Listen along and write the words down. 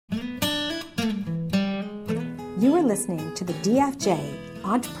You are listening to the DFJ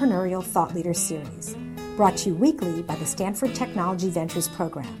Entrepreneurial Thought Leader Series, brought to you weekly by the Stanford Technology Ventures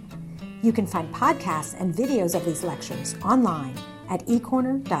Program. You can find podcasts and videos of these lectures online at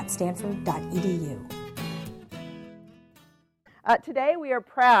ecorner.stanford.edu. Today we are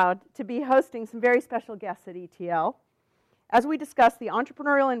proud to be hosting some very special guests at ETL as we discuss the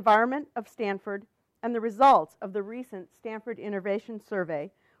entrepreneurial environment of Stanford and the results of the recent Stanford Innovation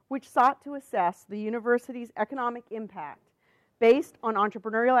Survey, which sought to assess the university's economic impact based on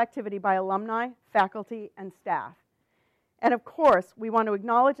entrepreneurial activity by alumni, faculty, and staff. And of course, we want to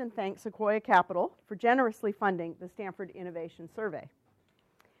acknowledge and thank Sequoia Capital for generously funding the Stanford Innovation Survey.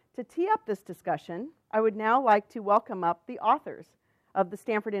 To tee up this discussion, I would now like to welcome up the authors of the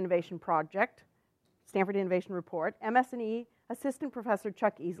Stanford Innovation Project, Stanford Innovation Report, MS&E Assistant Professor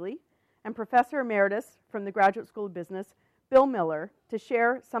Chuck Easley, and Professor Emeritus from the Graduate School of Business, Bill Miller, to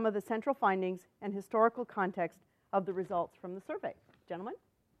share some of the central findings and historical context of the results from the survey. Gentlemen?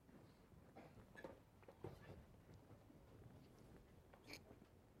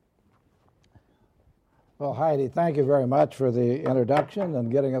 Well, Heidi, thank you very much for the introduction and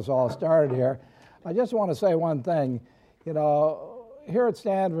getting us all started here. I just want to say one thing. You know, here at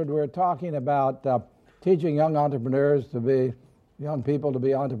Stanford, we're talking about teaching young people to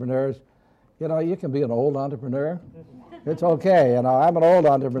be entrepreneurs. You know, you can be an old entrepreneur. It's okay. You know, I'm an old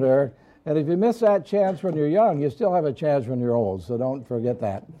entrepreneur. And if you miss that chance when you're young, you still have a chance when you're old. So don't forget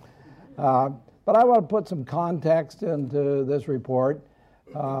that. But I want to put some context into this report.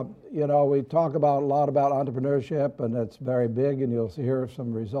 You know, we talk a lot about entrepreneurship, and it's very big, and you'll hear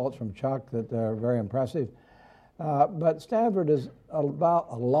some results from Chuck that are very impressive. But Stanford is about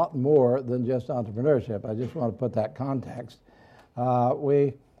a lot more than just entrepreneurship. I just want to put that context.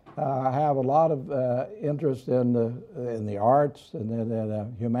 We have a lot of interest in the arts and in the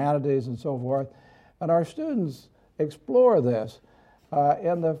humanities and so forth, and our students explore this.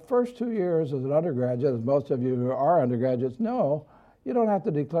 In the first 2 years as an undergraduate, as most of you who are undergraduates know, you don't have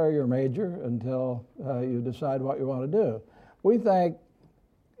to declare your major until you decide what you want to do. We think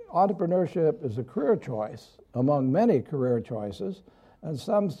entrepreneurship is a career choice among many career choices, and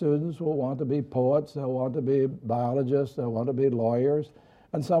some students will want to be poets, they'll want to be biologists, they'll want to be lawyers,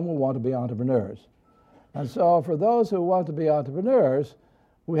 and some will want to be entrepreneurs. And so for those who want to be entrepreneurs,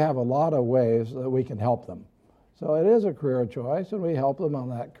 we have a lot of ways that we can help them. So it is a career choice, and we help them on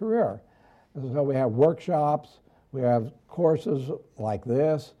that career. And so we have workshops, we have courses like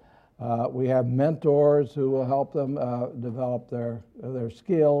this, we have mentors who will help them develop their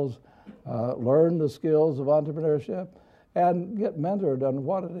skills, learn the skills of entrepreneurship, and get mentored on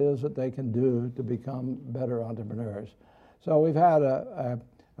what it is that they can do to become better entrepreneurs. So we've had a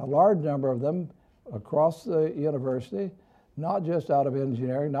large number of them across the university, not just out of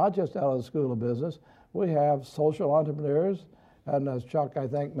engineering, not just out of the School of Business. We have social entrepreneurs, and as Chuck, I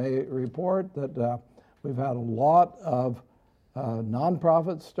think, may report, that we've had a lot of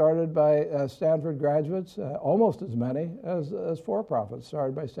nonprofits started by Stanford graduates, almost as many as for-profits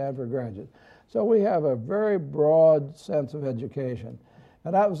started by Stanford graduates. So we have a very broad sense of education.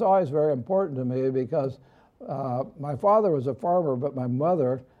 And that was always very important to me because my father was a farmer, but my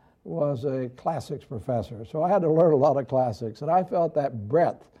mother was a classics professor. So I had to learn a lot of classics. And I felt that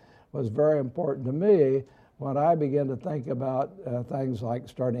breadth was very important to me when I began to think about things like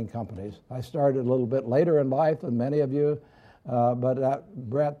starting companies. I started a little bit later in life than many of you, but that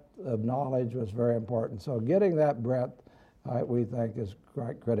breadth of knowledge was very important. So getting that breadth, we think, is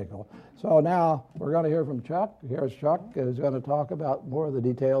quite critical. So now we're going to hear from Chuck. Here's Chuck, who's going to talk about more of the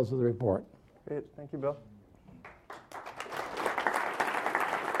details of the report. Great. Thank you, Bill.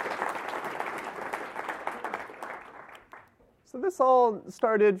 So this all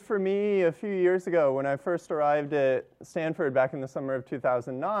started for me a few years ago when I first arrived at Stanford back in the summer of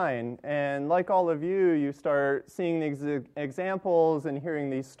 2009. And like all of you, you start seeing these examples and hearing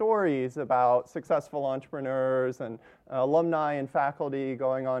these stories about successful entrepreneurs and alumni and faculty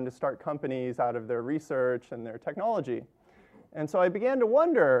going on to start companies out of their research and their technology. And so I began to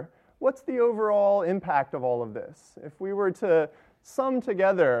wonder, what's the overall impact of all of this? If we were to sum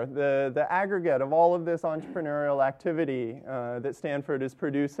together the aggregate of all of this entrepreneurial activity that Stanford is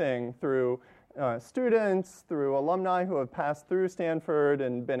producing through students, through alumni who have passed through Stanford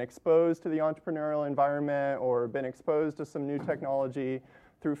and been exposed to the entrepreneurial environment or been exposed to some new technology,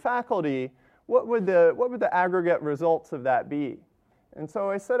 through faculty, what would the aggregate results of that be? And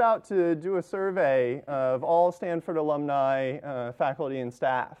so I set out to do a survey of all Stanford alumni, faculty, and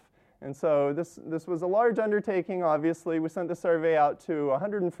staff. And so this was a large undertaking, obviously. We sent the survey out to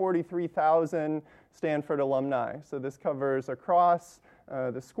 143,000 Stanford alumni. So this covers across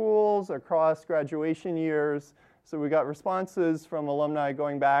the schools, across graduation years, So we got responses from alumni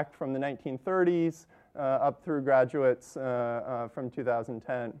going back from the 1930s up through graduates from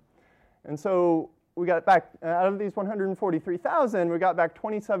 2010. And so we got back, out of these 143,000, we got back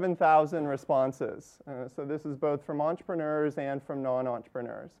 27,000 responses. So this is both from entrepreneurs and from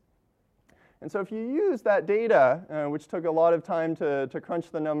non-entrepreneurs. And so if you use that data, which took a lot of time to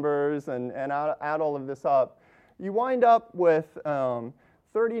crunch the numbers and add all of this up, you wind up with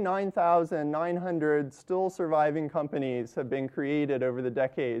 39,900 still surviving companies have been created over the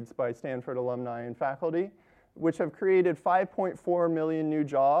decades by Stanford alumni and faculty, which have created 5.4 million new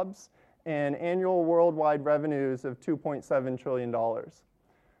jobs and annual worldwide revenues of $2.7 trillion.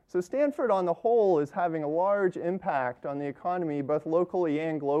 So Stanford on the whole is having a large impact on the economy both locally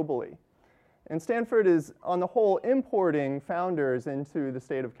and globally. And Stanford is on the whole importing founders into the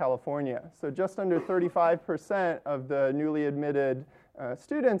state of California. So just under 35% of the newly admitted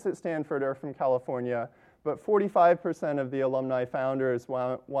students at Stanford are from California, but 45% of the alumni founders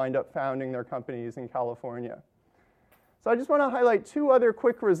wind up founding their companies in California. So I just want to highlight two other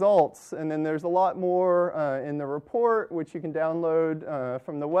quick results, and then there's a lot more in the report, which you can download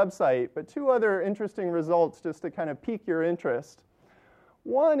from the website, but two other interesting results just to kind of pique your interest.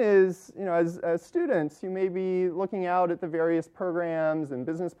 One is, as students, you may be looking out at the various programs and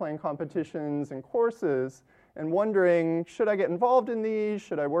business plan competitions and courses and wondering, should I get involved in these?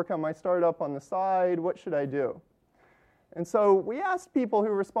 Should I work on my startup on the side? What should I do? And so we asked people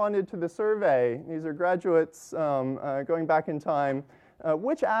who responded to the survey, these are graduates going back in time,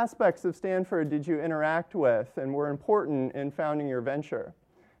 which aspects of Stanford did you interact with and were important in founding your venture?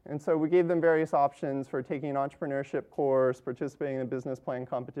 And so we gave them various options for taking an entrepreneurship course, participating in a business plan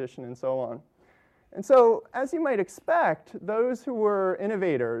competition, and so on. And so, as you might expect, those who were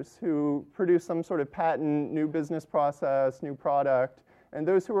innovators, who produced some sort of patent, new business process, new product, and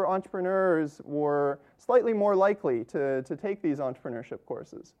those who were entrepreneurs were slightly more likely to take these entrepreneurship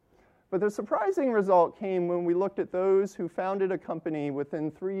courses. But the surprising result came when we looked at those who founded a company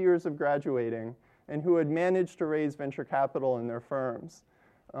within 3 years of graduating and who had managed to raise venture capital in their firms.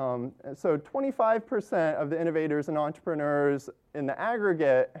 So 25% of the innovators and entrepreneurs in the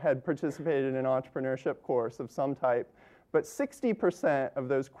aggregate had participated in an entrepreneurship course of some type, but 60% of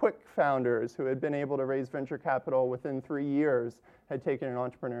those quick founders who had been able to raise venture capital within 3 years had taken an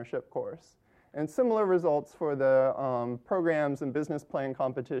entrepreneurship course. And similar results for the programs and business plan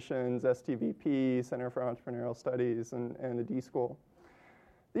competitions, STVP, Center for Entrepreneurial Studies, and the D-School.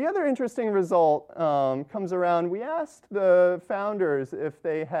 The other interesting result comes around, we asked the founders if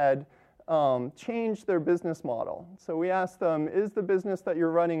they had changed their business model. So we asked them, is the business that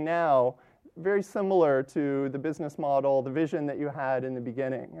you're running now very similar to the business model, the vision that you had in the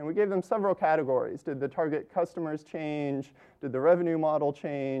beginning? And we gave them several categories. Did the target customers change? Did the revenue model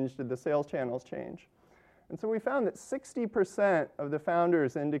change? Did the sales channels change? And so we found that 60% of the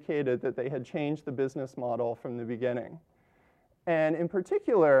founders indicated that they had changed the business model from the beginning. And in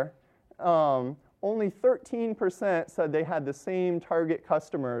particular, only 13% said they had the same target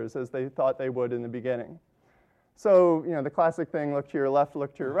customers as they thought they would in the beginning. So, the classic thing, look to your left,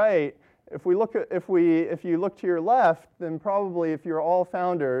 look to your right. If you look to your left, then probably if you're all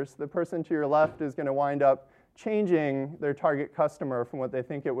founders, the person to your left is going to wind up changing their target customer from what they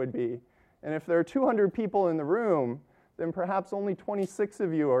think it would be. And if there are 200 people in the room, then perhaps only 26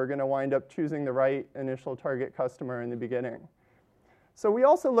 of you are going to wind up choosing the right initial target customer in the beginning. So we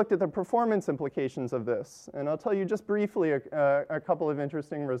also looked at the performance implications of this, and I'll tell you just briefly a couple of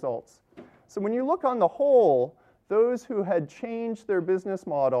interesting results. So when you look on the whole, those who had changed their business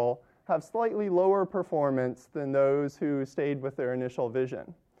model have slightly lower performance than those who stayed with their initial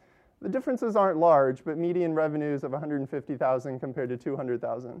vision. The differences aren't large, but median revenues of $150,000 compared to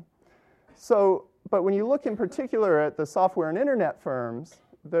 $200,000. So, but when you look in particular at the software and internet firms,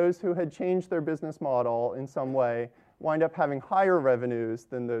 those who had changed their business model in some way wind up having higher revenues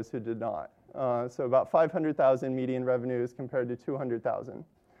than those who did not. So about 500,000 median revenues compared to 200,000.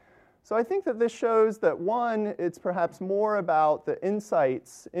 So I think that this shows that, one, it's perhaps more about the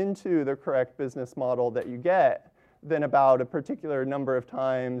insights into the correct business model that you get than about a particular number of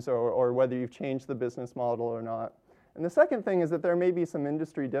times or whether you've changed the business model or not. And the second thing is that there may be some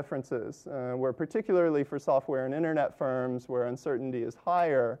industry differences where, particularly for software and internet firms where uncertainty is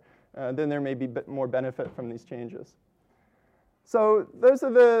higher, then there may be more benefit from these changes. So those are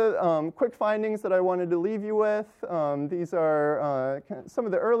the quick findings that I wanted to leave you with. These are some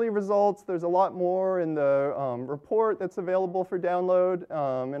of the early results. There's a lot more in the report that's available for download,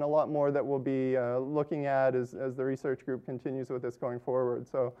 and a lot more that we'll be looking at as the research group continues with this going forward.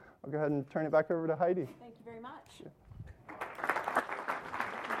 So I'll go ahead and turn it back over to Heidi. Thank you very much.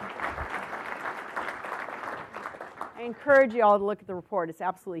 I encourage you all to look at the report. It's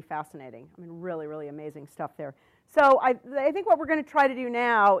absolutely fascinating. I mean, really, really amazing stuff there. So I think what we're going to try to do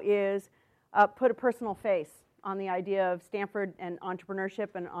now is put a personal face on the idea of Stanford and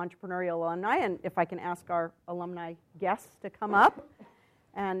entrepreneurship and entrepreneurial alumni. And if I can ask our alumni guests to come up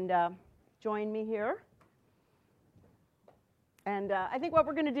and join me here. And I think what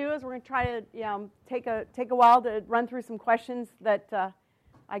we're going to do is we're going to try to take a while to run through some questions that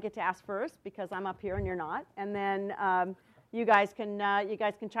I get to ask first because I'm up here and you're not, and then you guys can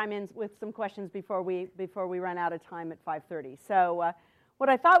chime in with some questions before we run out of time at 5:30. So what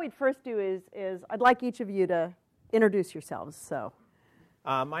I thought we'd first do is I'd like each of you to introduce yourselves. So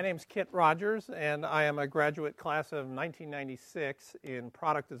my name's Kit Rogers, and I am a graduate class of 1996 in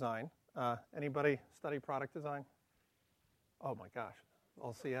product design. Anybody study product design? Oh my gosh,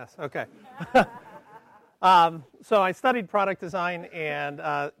 all CS. Okay. So I studied product design and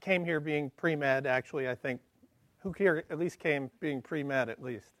came here being pre-med, actually, I think. Who here at least came being pre-med at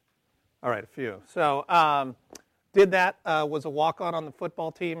least? All right, a few. So did that, was a walk-on on the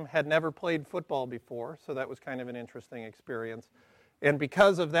football team, had never played football before, so that was kind of an interesting experience. And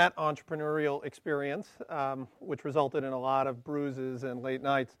because of that entrepreneurial experience, which resulted in a lot of bruises and late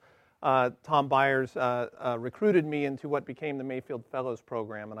nights, Tom Byers recruited me into what became the Mayfield Fellows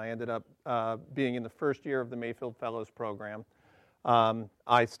Program, and I ended up being in the first year of the Mayfield Fellows Program.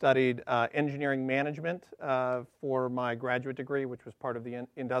 I studied engineering management for my graduate degree, which was part of the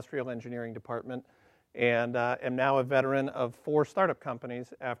industrial engineering department, and am now a veteran of 4 startup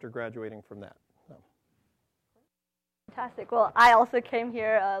companies after graduating from that. So. Fantastic. Well, I also came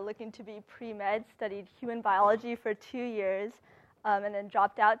here looking to be pre-med, studied human biology for 2 years, and then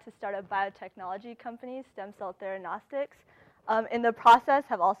dropped out to start a biotechnology company, Stem Cell Theranostics. In the process,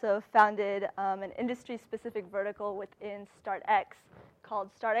 have also founded an industry-specific vertical within StartX called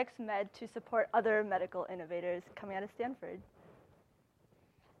StartX Med to support other medical innovators coming out of Stanford.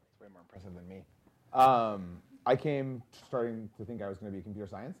 It's way more impressive than me. I came starting to think I was going to be computer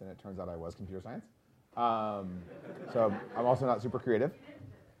science, and it turns out I was computer science. So I'm also not super creative.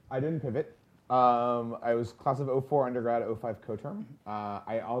 I didn't pivot. I was class of 04 undergrad, 05 coterm.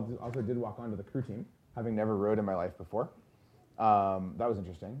 I also did walk onto the crew team, having never rowed in my life before. That was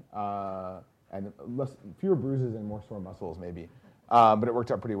interesting. And fewer bruises and more sore muscles, maybe. But it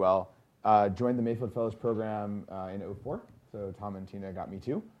worked out pretty well. Joined the Mayfield Fellows Program in 04, so Tom and Tina got me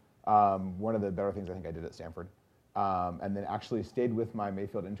too. One of the better things I think I did at Stanford. And then actually stayed with my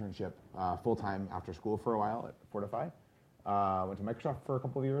Mayfield internship full-time after school for a while at Fortify. Went to Microsoft for a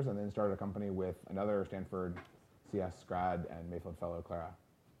couple of years and then started a company with another Stanford CS grad and Mayfield fellow, Clara.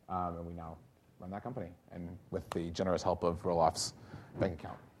 And we now run that company, and with the generous help of Roloff's bank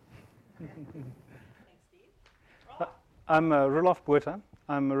account. I'm Roloff Botha.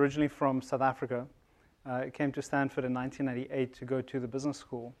 I'm originally from South Africa. I came to Stanford in 1998 to go to the business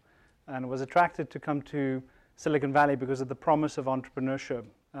school and was attracted to come to Silicon Valley because of the promise of entrepreneurship.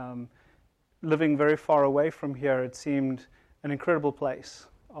 Living very far away from here, it seemed an incredible place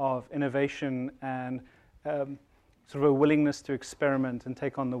of innovation and sort of a willingness to experiment and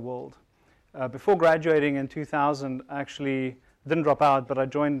take on the world. Before graduating in 2000, I actually didn't drop out, but I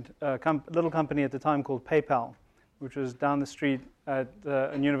joined a little company at the time called PayPal, which was down the street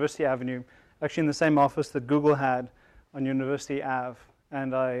on University Avenue, actually in the same office that Google had on University Ave.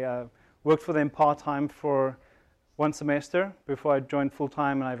 And I worked for them part-time for 1 semester before I joined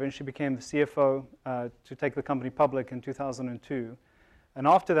full-time, and I eventually became the CFO to take the company public in 2002. And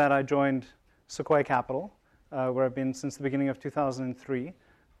after that, I joined Sequoia Capital, where I've been since the beginning of 2003.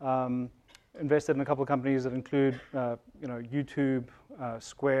 Invested in a couple of companies that include, YouTube,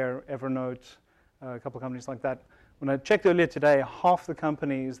 Square, Evernote, a couple of companies like that. When I checked earlier today, half the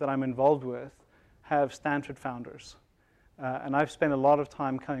companies that I'm involved with have Stanford founders. And I've spent a lot of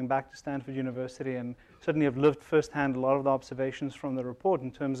time coming back to Stanford University and certainly have lived firsthand a lot of the observations from the report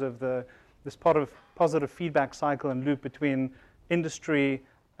in terms of this part of positive feedback cycle and loop between industry,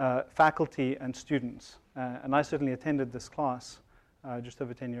 faculty, and students. And I certainly attended this class just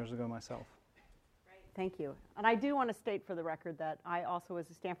over 10 years ago myself. Great, thank you. And I do want to state for the record that I also was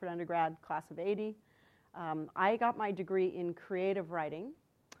a Stanford undergrad, class of 80. I got my degree in creative writing.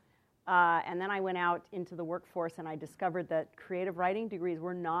 And then I went out into the workforce and I discovered that creative writing degrees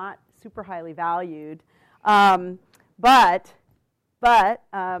were not super highly valued. But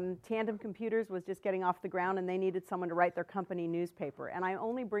Tandem Computers was just getting off the ground and they needed someone to write their company newspaper. And I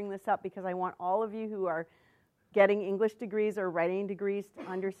only bring this up because I want all of you who are getting English degrees or writing degrees to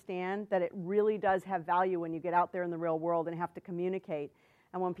understand that it really does have value when you get out there in the real world and have to communicate.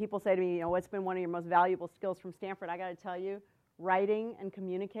 And when people say to me, what's been one of your most valuable skills from Stanford, I got to tell you, writing and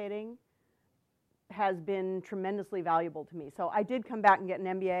communicating, has been tremendously valuable to me. So I did come back and get an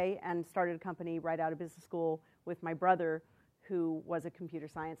MBA and started a company right out of business school with my brother, who was a computer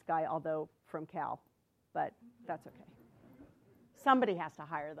science guy, although from Cal, but that's okay. Somebody has to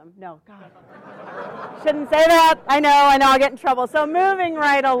hire them. No, God. Shouldn't say that. I know, I'll get in trouble. So moving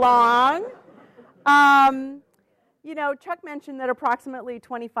right along. You know, Chuck mentioned that approximately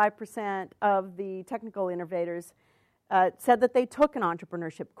 25% of the technical innovators said that they took an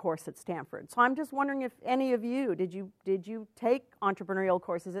entrepreneurship course at Stanford. So I'm just wondering if any of you, did you take entrepreneurial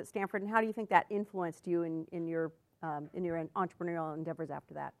courses at Stanford, and how do you think that influenced you in your entrepreneurial endeavors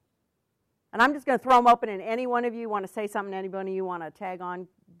after that? And I'm just going to throw them open, and any one of you want to say something, anybody you want to tag on,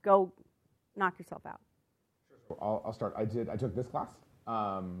 go knock yourself out. Sure. So I'll start. I took this class,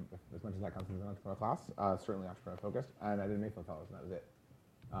 as much as that counts as an entrepreneurial class, certainly entrepreneurial focused, and I did Mayfield Fellows, and that was it.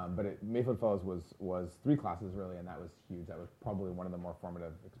 But Mayfield Fellows was 3 classes really, and that was huge. That was probably one of the more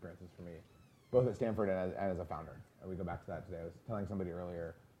formative experiences for me, both at Stanford and as a founder. And we go back to that today. I was telling somebody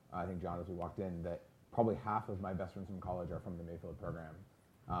earlier, I think John, as we walked in, that probably half of my best friends from college are from the Mayfield program.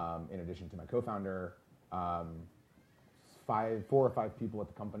 In addition to my co-founder, 4 or 5 people at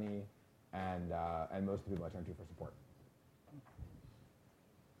the company, and most of the people I turn to for support.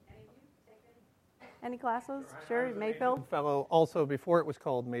 Any classes? Sure, Mayfield? Fellow, also before it was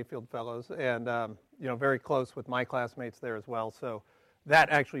called Mayfield Fellows, and very close with my classmates there as well. So that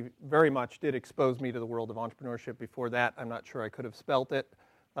actually very much did expose me to the world of entrepreneurship. Before that, I'm not sure I could have spelt it.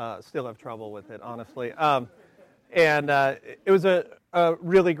 Still have trouble with it, honestly. And it was a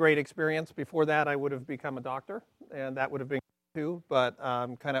really great experience. Before that, I would have become a doctor, and that would have been too, but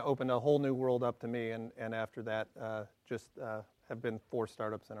kind of opened a whole new world up to me. And after that, have been 4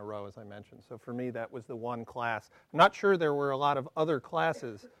 startups in a row, as I mentioned. So for me, that was the one class. I'm not sure there were a lot of other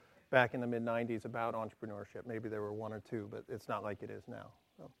classes back in the mid-'90s about entrepreneurship. Maybe there were 1 or 2, but it's not like it is now.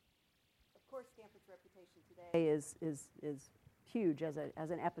 So. Of course, Stanford's reputation today is huge as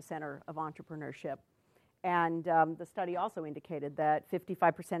an epicenter of entrepreneurship. And the study also indicated that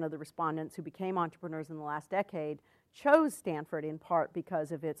 55% of the respondents who became entrepreneurs in the last decade chose Stanford in part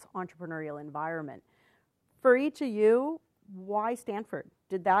because of its entrepreneurial environment. For each of you, why Stanford?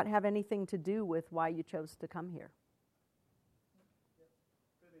 Did that have anything to do with why you chose to come here?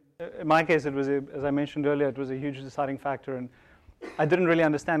 In my case, it was, as I mentioned earlier, it was a huge deciding factor, and I didn't really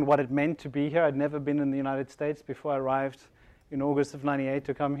understand what it meant to be here. I'd never been in the United States before I arrived in August of '98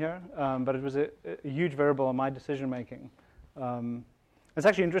 to come here, but it was a huge variable in my decision making. It's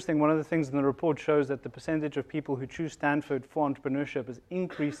actually interesting. One of the things in the report shows that the percentage of people who choose Stanford for entrepreneurship is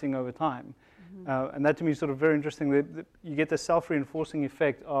increasing over time. And that to me is sort of very interesting. That you get the self-reinforcing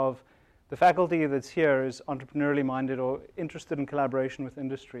effect of the faculty that's here is entrepreneurially minded or interested in collaboration with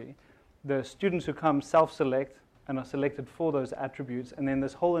industry. The students who come self-select and are selected for those attributes, and then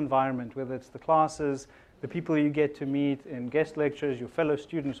this whole environment, whether it's the classes, the people you get to meet in guest lectures, your fellow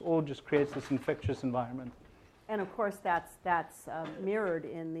students, all just creates this infectious environment. And of course, that's mirrored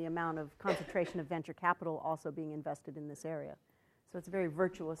in the amount of concentration of venture capital also being invested in this area. So it's a very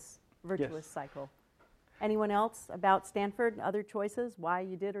virtuous yes. cycle. Anyone else about Stanford? Other choices? Why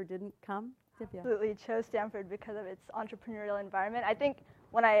you did or didn't come? Absolutely chose Stanford because of its entrepreneurial environment. I think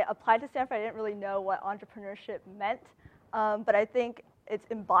when I applied to Stanford, I didn't really know what entrepreneurship meant, but I think it's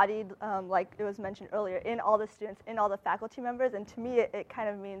embodied, like it was mentioned earlier, in all the students, in all the faculty members, and to me it kind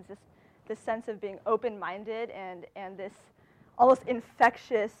of means this sense of being open-minded and this almost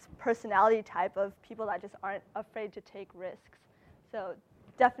infectious personality type of people that just aren't afraid to take risks. So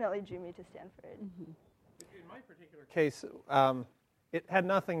definitely drew me to Stanford. Mm-hmm. In my particular case, it had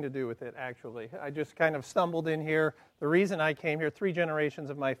nothing to do with it, actually. I just kind of stumbled in here. The reason I came here, 3 generations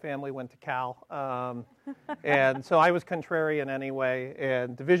of my family went to Cal. And so I was contrarian anyway.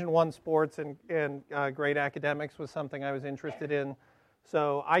 And Division I sports and great academics was something I was interested in.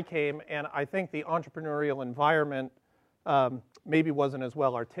 So I came, and I think the entrepreneurial environment maybe wasn't as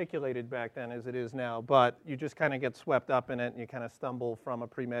well articulated back then as it is now. But you just kind of get swept up in it, and you kind of stumble from a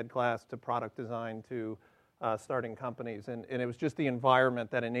pre-med class to product design to starting companies, and it was just the environment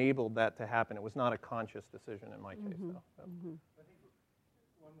that enabled that to happen. It was not a conscious decision in my case, though. So. Mm-hmm.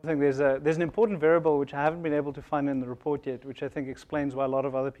 I think there's an important variable which I haven't been able to find in the report yet, which I think explains why a lot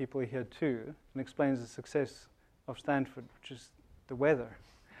of other people are here too, and explains the success of Stanford, which is the weather.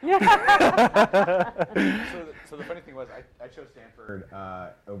 So the funny thing was, I chose Stanford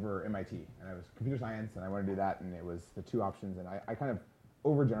over MIT, and I was computer science, and I wanted to do that, and it was the 2 options, and I kind of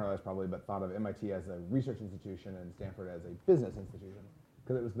overgeneralized probably, but thought of MIT as a research institution and Stanford as a business institution,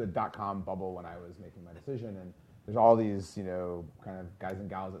 because it was the dot-com bubble when I was making my decision, and there's all these, kind of guys and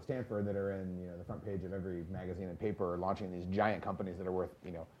gals at Stanford that are in, the front page of every magazine and paper, launching these giant companies that are worth,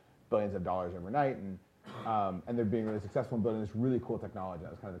 billions of dollars overnight, and they're being really successful in building this really cool technology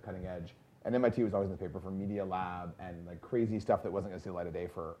that was kind of the cutting edge. And MIT was always in the paper for Media Lab and like crazy stuff that wasn't going to see the light of day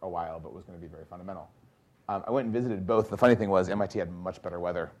for a while, but was going to be very fundamental. I went and visited both. The funny thing was MIT had much better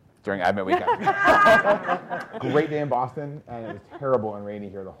weather during Advent weekend. Great day in Boston, and it was terrible and rainy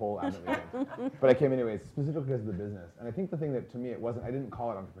here the whole Advent weekend. But I came anyways, specifically because of the business. And I think the thing that to me it wasn't, I didn't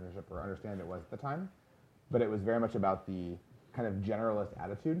call it entrepreneurship or understand it was at the time, but it was very much about the kind of generalist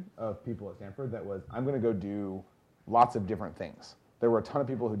attitude of people at Stanford that was, I'm going to go do lots of different things. There were a ton of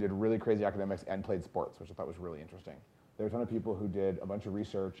people who did really crazy academics and played sports, which I thought was really interesting. There were a ton of people who did a bunch of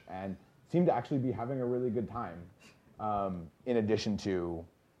research and seemed to actually be having a really good time, in addition to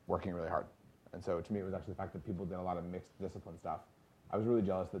working really hard. And so to me, it was actually the fact that people did a lot of mixed discipline stuff. I was really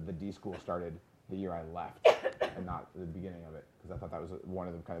jealous that the D school started the year I left and not the beginning of it, because I thought that was one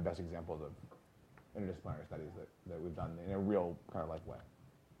of the kind of best examples of interdisciplinary studies that we've done in a real kind of life way.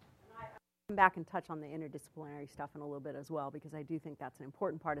 Come back and touch on the interdisciplinary stuff in a little bit as well, because I do think that's an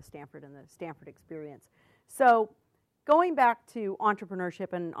important part of Stanford and the Stanford experience. So going back to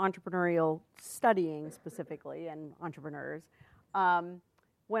entrepreneurship and entrepreneurial studying specifically and entrepreneurs,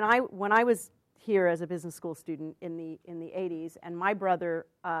 when I was here as a business school student in the 80s, and my brother,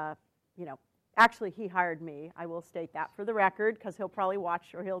 actually he hired me. I will state that for the record, because he'll probably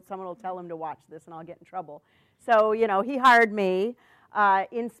watch, or someone will tell him to watch this, and I'll get in trouble. So he hired me.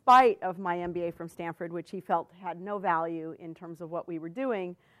 In spite of my MBA from Stanford, which he felt had no value in terms of what we were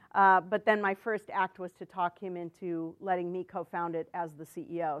doing. But then my first act was to talk him into letting me co-found it as the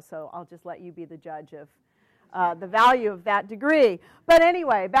CEO. So I'll just let you be the judge of the value of that degree. But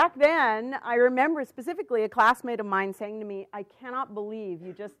anyway, back then, I remember specifically a classmate of mine saying to me, I cannot believe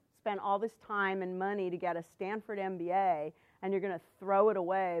you just spent all this time and money to get a Stanford MBA, and you're going to throw it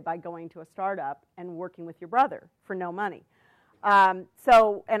away by going to a startup and working with your brother for no money. And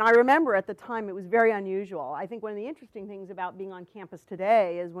I remember at the time it was very unusual. I think one of the interesting things about being on campus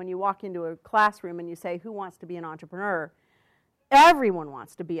today is when you walk into a classroom and you say, who wants to be an entrepreneur? Everyone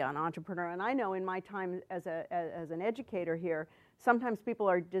wants to be an entrepreneur. And I know in my time as an educator here, sometimes people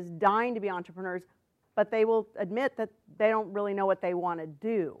are just dying to be entrepreneurs, but they will admit that they don't really know what they want to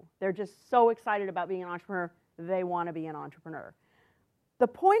do. They're just so excited about being an entrepreneur, they want to be an entrepreneur. The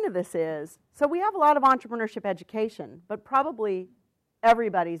point of this is, so we have a lot of entrepreneurship education, but probably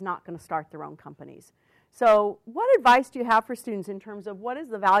everybody's not going to start their own companies. So what advice do you have for students in terms of what is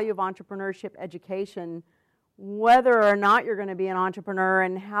the value of entrepreneurship education, whether or not you're going to be an entrepreneur,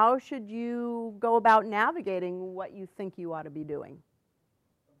 and how should you go about navigating what you think you ought to be doing?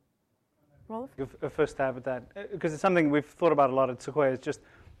 Rolf? A first stab at that, because it's something we've thought about a lot at Sequoia. It's just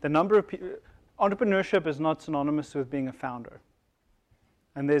the number of people. Entrepreneurship is not synonymous with being a founder.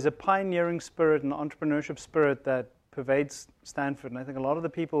 And there's a pioneering spirit and entrepreneurship spirit that pervades Stanford. And I think a lot of the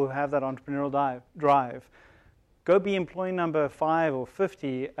people who have that entrepreneurial drive go be employee number 5 or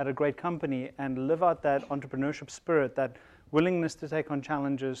 50 at a great company and live out that entrepreneurship spirit, that willingness to take on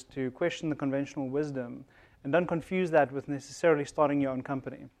challenges, to question the conventional wisdom, and don't confuse that with necessarily starting your own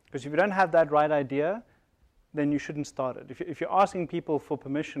company. Because if you don't have that right idea, then you shouldn't start it. If you're asking people for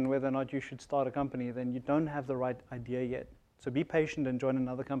permission whether or not you should start a company, then you don't have the right idea yet. So be patient and join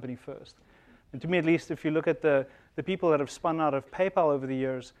another company first. And to me, at least, if you look at the people that have spun out of PayPal over the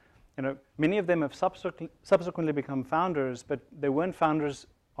years, many of them have subsequently become founders, but they weren't founders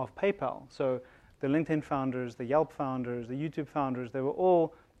of PayPal. So the LinkedIn founders, the Yelp founders, the YouTube founders, they were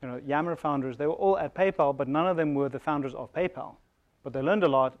all, Yammer founders, they were all at PayPal, but none of them were the founders of PayPal. But they learned a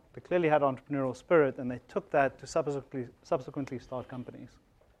lot, they clearly had entrepreneurial spirit, and they took that to subsequently start companies.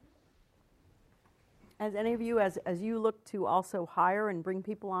 As any of you, as you look to also hire and bring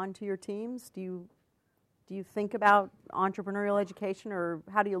people onto your teams, do you think about entrepreneurial education, or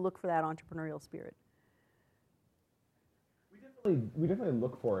how do you look for that entrepreneurial spirit? We definitely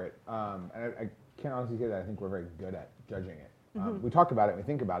look for it, and I can't honestly say that I think we're very good at judging it. We talk about it, we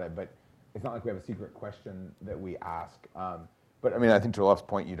think about it, but it's not like we have a secret question that we ask. But I mean, I think to Olaf's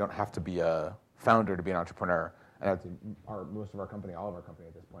point, you don't have to be a founder to be an entrepreneur. And most of our company, all of our company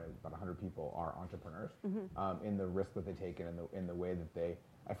at this point, about 100 people are entrepreneurs in the risk that they take and in the way that they,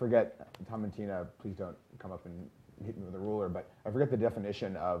 I forget, Tom and Tina, please don't come up and hit me with a ruler, but I forget the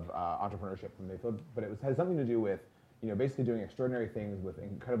definition of entrepreneurship from Mayfield, but it has something to do with basically doing extraordinary things with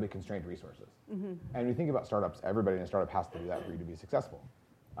incredibly constrained resources. And we think about startups, everybody in a startup has to do that for you to be successful.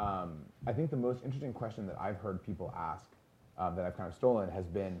 I think the most interesting question that I've heard people ask that I've kind of stolen has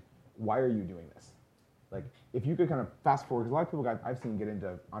been, why are you doing this? Like, if you could kind of fast forward, because a lot of people I've seen get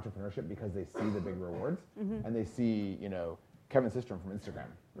into entrepreneurship because they see the big rewards, and they see, Kevin Systrom from Instagram,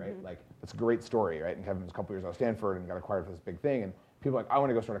 right? Like, that's a great story, right? And Kevin was a couple years out of Stanford and got acquired for this big thing, and people are like, I want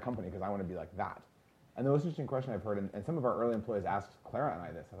to go start a company because I want to be like that. And the most interesting question I've heard, and some of our early employees asked Clara and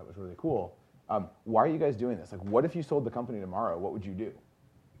I this, I thought it was really cool. Why are you guys doing this? Like, what if you sold the company tomorrow? What would you do?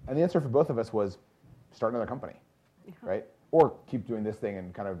 And the answer for both of us was start another company, right? Or keep doing this thing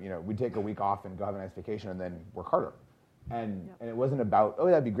and kind of, we'd take a week off and go have a nice vacation and then work harder. And it wasn't about, oh,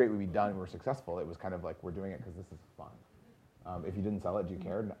 that'd be great, we'd be done, we're successful. It was kind of like, we're doing it because this is fun. If you didn't sell it, do you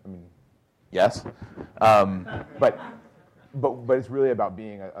care? I mean, yes. But it's really about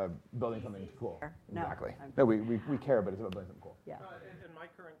being building something cool. No, exactly. No, we care, but it's about building something cool. Yeah. In my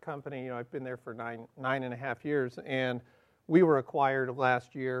current company, I've been there for nine and a half years, and we were acquired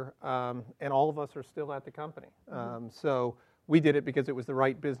last year, and all of us are still at the company. So we did it because it was the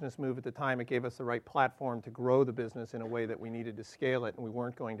right business move at the time. It gave us the right platform to grow the business in a way that we needed to scale it, and we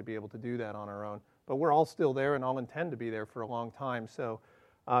weren't going to be able to do that on our own. But we're all still there and all intend to be there for a long time. So,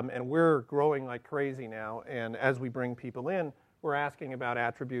 and we're growing like crazy now, and as we bring people in, we're asking about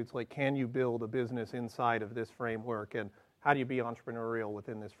attributes like, can you build a business inside of this framework, and how do you be entrepreneurial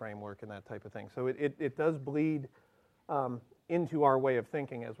within this framework, and that type of thing. So it does bleed into our way of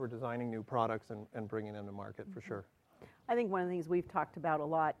thinking as we're designing new products and bringing them to market, for sure. I think one of the things we've talked about a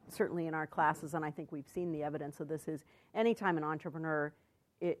lot, certainly in our classes, and I think we've seen the evidence of this, is anytime an entrepreneur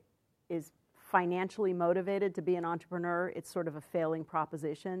is financially motivated to be an entrepreneur, it's sort of a failing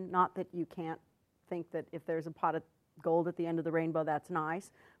proposition. Not that you can't think that if there's a pot of gold at the end of the rainbow, that's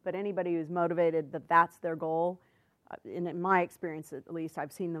nice, but anybody who's motivated that that's their goal, in my experience at least,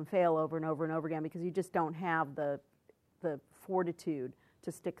 I've seen them fail over and over and over again because you just don't have the fortitude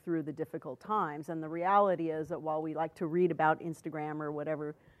to stick through the difficult times. And the reality is that while we like to read about Instagram or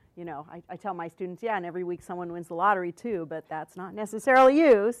whatever, I tell my students, and every week someone wins the lottery too, but that's not necessarily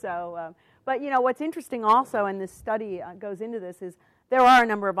you. So, but what's interesting also, and this study goes into this, is there are a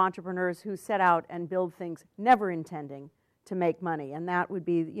number of entrepreneurs who set out and build things never intending to make money, and that would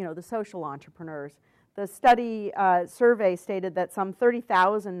be, the social entrepreneurs. The study survey stated that some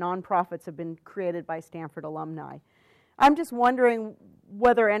 30,000 nonprofits have been created by Stanford alumni. I'm just wondering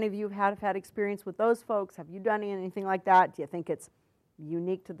whether any of you have had experience with those folks. Have you done anything like that? Do you think it's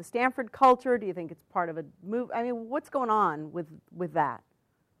unique to the Stanford culture? Do you think it's part of a move? I mean, what's going on with that?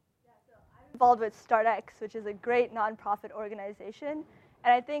 Yeah, so I'm involved with StartX, which is a great nonprofit organization.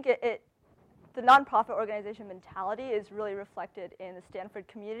 And I think the nonprofit organization mentality is really reflected in the Stanford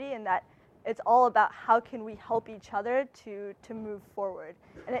community, in that it's all about how can we help each other to move forward.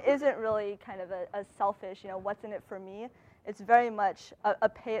 And it isn't really kind of a selfish, what's in it for me. It's very much a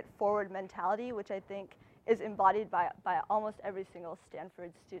pay it forward mentality, which I think is embodied by almost every single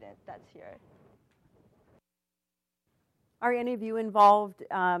Stanford student that's here. Are any of you involved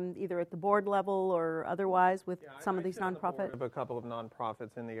either at the board level or otherwise with some of these nonprofits? I have a couple of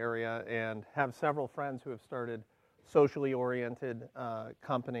nonprofits in the area and have several friends who have started socially oriented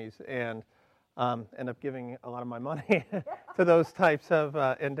companies and end up giving a lot of my money to those types of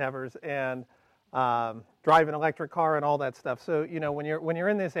endeavors, and drive an electric car and all that stuff. So when you're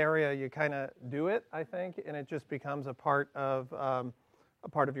in this area, you kind of do it, I think, and it just becomes a part of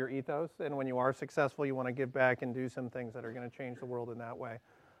your ethos. And when you are successful, you want to give back and do some things that are going to change the world in that way.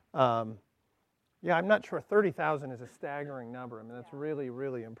 I'm not sure. 30,000 is a staggering number. I mean, that's really,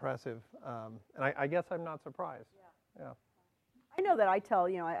 really impressive. And I guess I'm not surprised. Yeah. I know that I tell,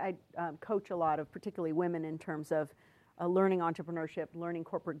 I coach a lot of particularly women in terms of learning entrepreneurship, learning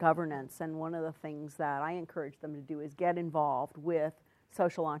corporate governance, and one of the things that I encourage them to do is get involved with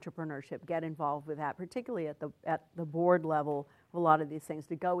social entrepreneurship, get involved with that, particularly at the board level of a lot of these things,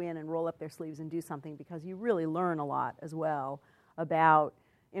 to go in and roll up their sleeves and do something, because you really learn a lot as well about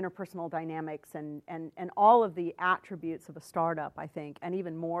interpersonal dynamics and all of the attributes of a startup, I think, and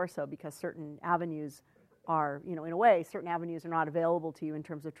even more so because certain avenues are, in a way, certain avenues are not available to you in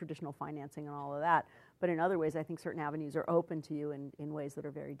terms of traditional financing and all of that. But in other ways, I think certain avenues are open to you in ways that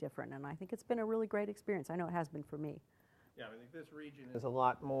are very different. And I think it's been a really great experience. I know it has been for me. Yeah, I think this region is a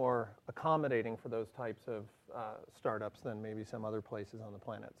lot more accommodating for those types of startups than maybe some other places on the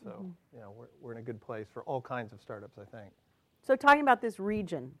planet. So, we're in a good place for all kinds of startups, I think. So talking about this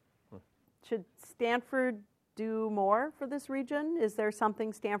region, should Stanford do more for this region? Is there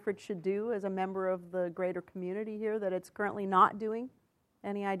something Stanford should do as a member of the greater community here that it's currently not doing?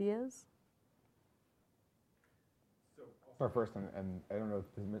 Any ideas? I'll start first, and I don't know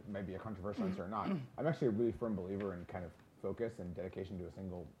if this might be a controversial answer or not. I'm actually a really firm believer in kind of focus and dedication to a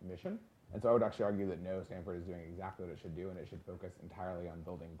single mission. And so I would actually argue that no, Stanford is doing exactly what it should do, and it should focus entirely on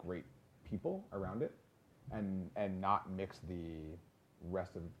building great people around it, and not mix the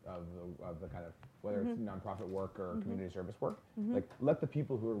rest of the kind of, whether it's nonprofit work or community service work. Like, let the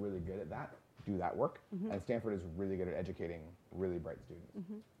people who are really good at that do that work. And Stanford is really good at educating really bright students.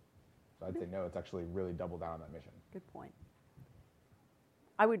 So I'd say no, it's actually really doubled down on that mission. Good point.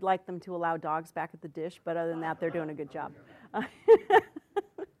 I would like them to allow dogs back at the dish, but other than that, they're doing a good job. And maybe take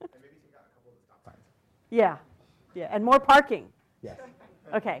out a couple of the stop signs. Yeah, and more parking. Yes.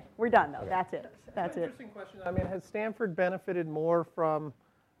 Okay, we're done though. That's it. That's it. Interesting question. I mean, has Stanford benefited more from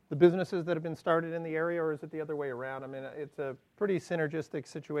the businesses that have been started in the area, or is it the other way around? I mean, it's a pretty synergistic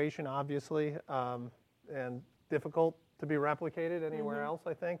situation, obviously, and difficult to be replicated anywhere else,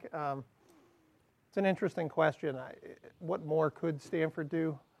 I think. It's an interesting question. What more could Stanford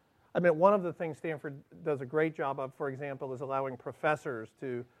do? I mean, one of the things Stanford does a great job of, for example, is allowing professors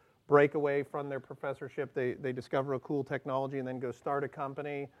to break away from their professorship. They discover a cool technology and then go start a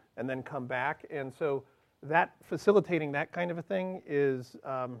company and then come back. And so that facilitating that kind of a thing is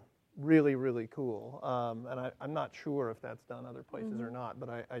really, really cool. And I'm not sure if that's done other places or not, but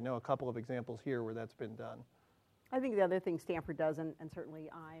I know a couple of examples here where that's been done. I think the other thing Stanford does, and certainly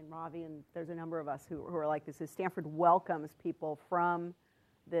I and Ravi, and there's a number of us who are like this, is Stanford welcomes people from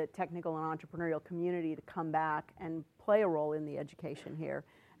the technical and entrepreneurial community to come back and play a role in the education here.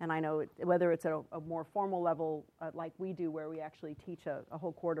 And I know whether it's at a more formal level like we do, where we actually teach a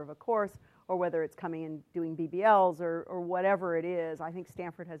whole quarter of a course, or whether it's coming and doing BBLs or whatever it is, I think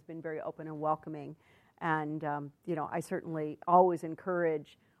Stanford has been very open and welcoming. And I certainly always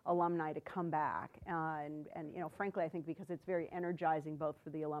encourage alumni to come back. And frankly, I think because it's very energizing both for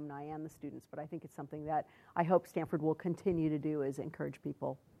the alumni and the students, but I think it's something that I hope Stanford will continue to do, is encourage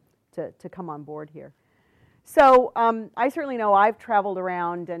people to come on board here. So I certainly know I've traveled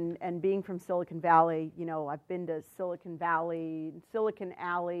around, and being from Silicon Valley, I've been to Silicon Valley, Silicon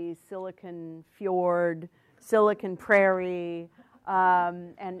Alley, Silicon Fjord, Silicon Prairie,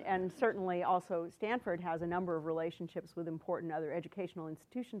 and certainly also Stanford has a number of relationships with important other educational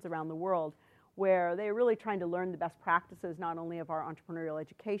institutions around the world, where they're really trying to learn the best practices, not only of our entrepreneurial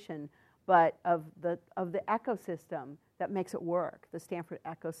education, but of the ecosystem that makes it work, the Stanford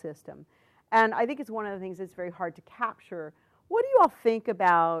ecosystem. And I think it's one of the things that's very hard to capture. What do you all think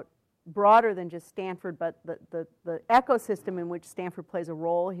about, broader than just Stanford, but the ecosystem in which Stanford plays a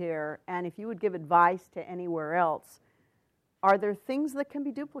role here? And if you would give advice to anywhere else, are there things that can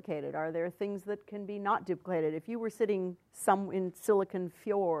be duplicated? Are there things that can be not duplicated? If you were sitting in Silicon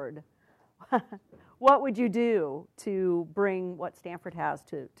Fjord, what would you do to bring what Stanford has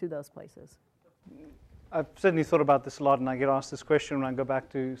to those places? I've certainly thought about this a lot, and I get asked this question when I go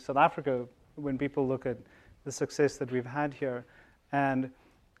back to South Africa, when people look at the success that we've had here. And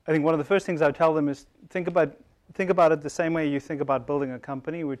I think one of the first things I would tell them is think about it the same way you think about building a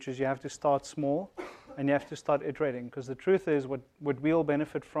company, which is you have to start small and you have to start iterating. Because the truth is, what we all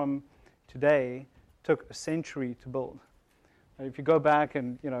benefit from today took a century to build. If you go back,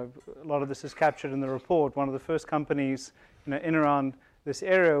 and a lot of this is captured in the report, one of the first companies in around this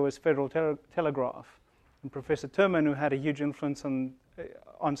area was Federal Telegraph. And Professor Terman, who had a huge influence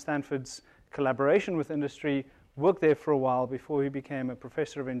on Stanford's collaboration with industry, worked there for a while before he became a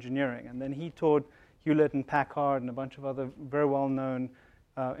professor of engineering. And then he taught Hewlett and Packard and a bunch of other very well-known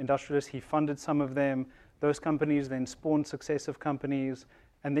industrialists. He funded some of them. Those companies then spawned successive companies.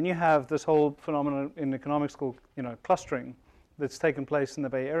 And then you have this whole phenomenon in economics called clustering that's taken place in the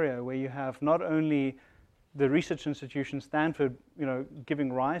Bay Area, where you have not only the research institution, Stanford,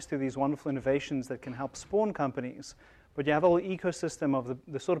 giving rise to these wonderful innovations that can help spawn companies, but you have a whole ecosystem of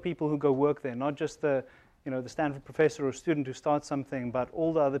the sort of people who go work there, not just the Stanford professor or student who starts something, but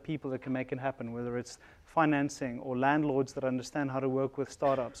all the other people that can make it happen, whether it's financing or landlords that understand how to work with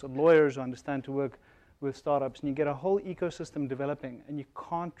startups or lawyers who understand to work with startups. And you get a whole ecosystem developing, and you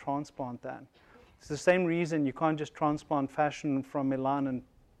can't transplant that. It's the same reason you can't just transplant fashion from Milan and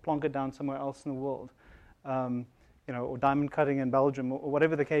plonk it down somewhere else in the world. Or diamond cutting in Belgium, or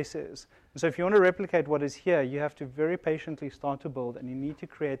whatever the case is. And so if you want to replicate what is here, you have to very patiently start to build, and you need to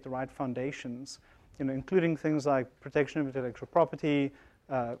create the right foundations, including things like protection of intellectual property,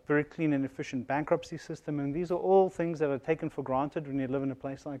 very clean and efficient bankruptcy system. And these are all things that are taken for granted when you live in a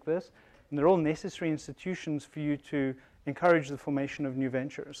place like this. And they're all necessary institutions for you to encourage the formation of new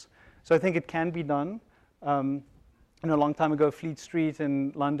ventures. So I think it can be done. A long time ago, Fleet Street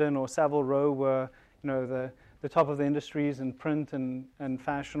in London or Savile Row were the top of the industries in print and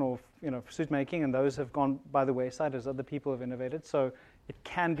fashion or suit making, and those have gone by the wayside as other people have innovated. So it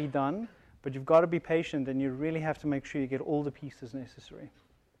can be done, but you've got to be patient, and you really have to make sure you get all the pieces necessary.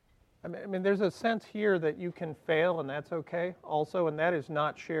 I mean, there's a sense here that you can fail, and that's okay also, and that is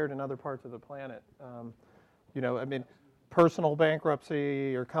not shared in other parts of the planet. personal bankruptcy,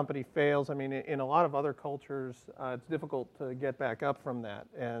 your company fails. I mean, in a lot of other cultures, it's difficult to get back up from that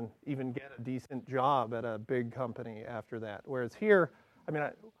and even get a decent job at a big company after that. Whereas here, I mean,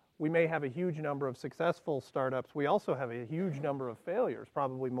 we may have a huge number of successful startups. We also have a huge number of failures,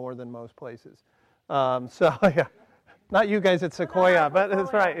 probably more than most places. So, yeah, not you guys at Sequoia, but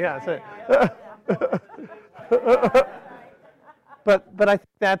that's right. Yeah. But I think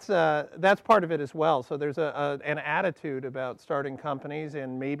that's part of it as well. So there's an attitude about starting companies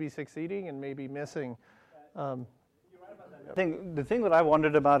and maybe succeeding and maybe missing. I think the thing that I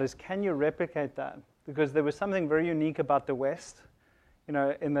wondered about is, can you replicate that? Because there was something very unique about the West, you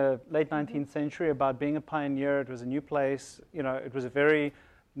know, in the late 19th century, about being a pioneer. It was a new place. You know, it was a very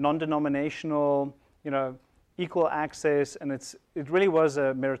non-denominational, you know, equal access, and it really was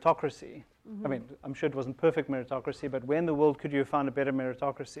a meritocracy. I mean, I'm sure it wasn't perfect meritocracy, but where in the world could you have found a better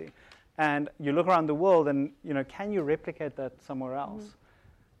meritocracy? And you look around the world and, you know, can you replicate that somewhere else?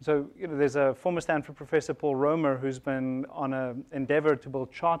 So, you know, there's a former Stanford professor, Paul Romer, who's been on an endeavor to build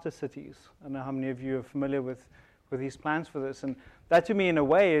charter cities. I don't know how many of you are familiar with his plans for this. And that, to me, in a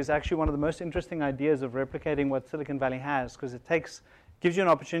way, is actually one of the most interesting ideas of replicating what Silicon Valley has, because it gives you an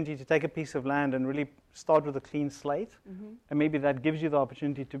opportunity to take a piece of land and really start with a clean slate. And maybe that gives you the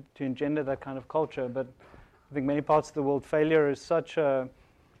opportunity to engender that kind of culture. But I think many parts of the world, failure is such a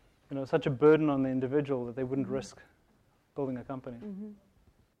burden on the individual that they wouldn't risk building a company.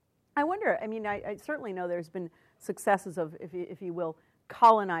 I wonder, I mean, I certainly know there's been successes of, if you will,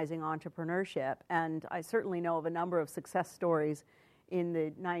 colonizing entrepreneurship. And I certainly know of a number of success stories in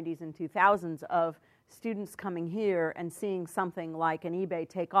the 90s and 2000s of students coming here and seeing something like an eBay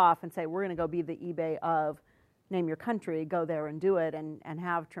take off and say, we're going to go be the eBay of name your country, go there and do it, and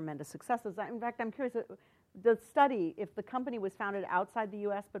have tremendous successes. In fact, I'm curious, the study, if the company was founded outside the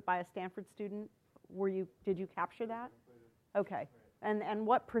U.S. but by a Stanford student, did you capture that? Okay. And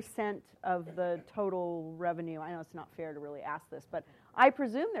what percent of the total revenue, I know it's not fair to really ask this, but I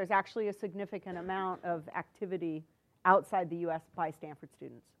presume there's actually a significant amount of activity outside the U.S. by Stanford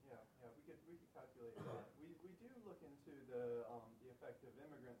students. We could calculate that. We do look into the effect of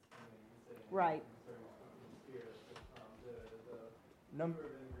immigrants coming in. Right. The number of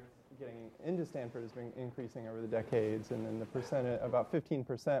immigrants getting into Stanford has been increasing over the decades, and then the percentage, about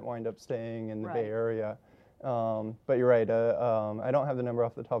 15% wind up staying in the Bay Area. But you're right, I don't have the number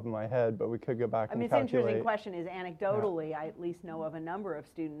off the top of my head, but we could go back and calculate. I mean, it's an interesting question is, anecdotally, I at least know of a number of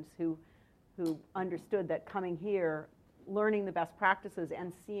students who understood that coming here, learning the best practices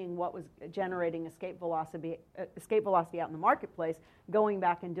and seeing what was generating escape velocity out in the marketplace, going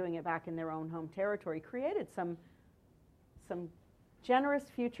back and doing it back in their own home territory, created some generous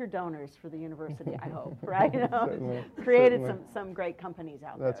future donors for the university, I hope, right? You know, created some great companies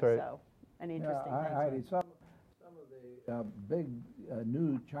out That's there. right. So, an interesting thing. Some of the big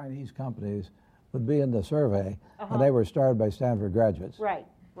new Chinese companies would be in the survey, and they were started by Stanford graduates. Right.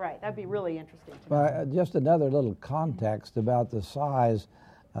 That'd be really interesting to know. Just another little context about the size.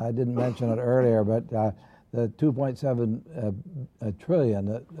 I didn't mention it earlier, but the 2.7 trillion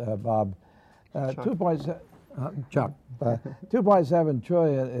that Bob, 2.7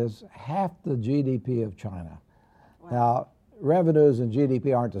 trillion is half the GDP of China. Wow. Now, revenues and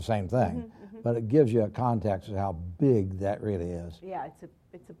GDP aren't the same thing, but it gives you a context of how big that really is. Yeah,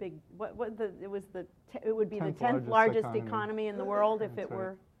 it's a big. It would be the 10th 10th largest largest economy in the world if it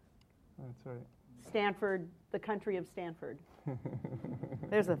were. That's right. Stanford, the country of Stanford.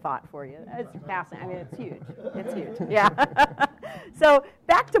 There's a thought for you. It's fascinating. I mean, it's huge. It's huge. Yeah. So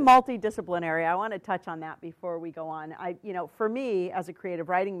back to multidisciplinary. I want to touch on that before we go on. For me, as a creative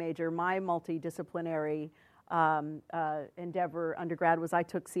writing major, my multidisciplinary endeavor undergrad was I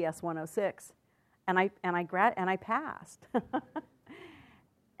took CS 106, and I passed.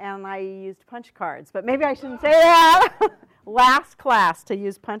 And I used punch cards, but maybe I shouldn't say that. Last class to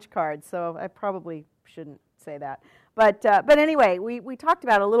use punch cards, so I probably shouldn't say that. But anyway, we talked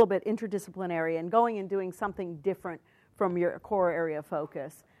about a little bit interdisciplinary and going and doing something different from your core area of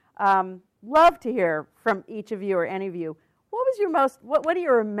focus. Love to hear from each of you or any of you. What was what do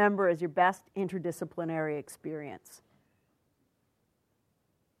you remember as your best interdisciplinary experience?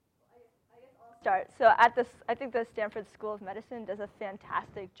 Start. So I think the Stanford School of Medicine does a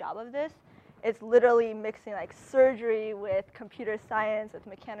fantastic job of this. It's literally mixing like surgery with computer science, with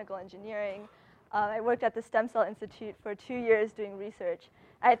mechanical engineering. I worked at the Stem Cell Institute for 2 years doing research.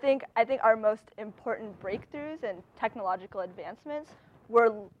 I think our most important breakthroughs and technological advancements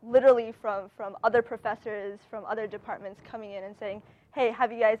were literally from other professors from other departments coming in and saying, hey,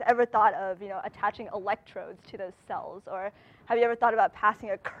 have you guys ever thought of, attaching electrodes to those cells? Or have you ever thought about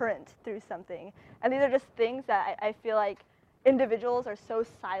passing a current through something? And these are just things that I feel like individuals are so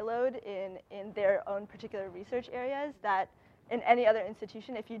siloed in their own particular research areas that in any other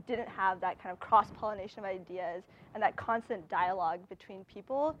institution, if you didn't have that kind of cross-pollination of ideas and that constant dialogue between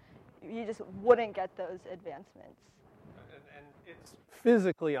people, you just wouldn't get those advancements. And it's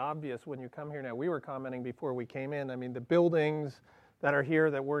physically obvious when you come here now. We were commenting before we came in. I mean, the buildings that are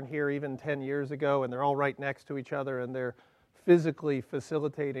here that weren't here even 10 years ago, and they're all right next to each other, and they're physically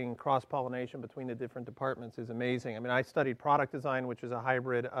facilitating cross-pollination between the different departments is amazing. I mean, I studied product design, which is a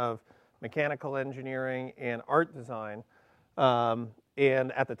hybrid of mechanical engineering and art design.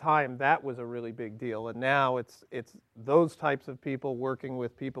 And at the time, that was a really big deal. And now it's those types of people working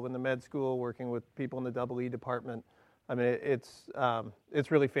with people in the med school, working with people in the EE department. I mean,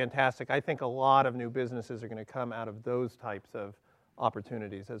 it's really fantastic. I think a lot of new businesses are going to come out of those types of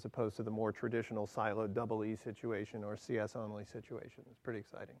opportunities as opposed to the more traditional siloed EE situation or CS only situation. It's pretty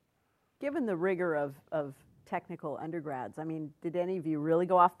exciting. Given the rigor of technical undergrads, I mean, did any of you really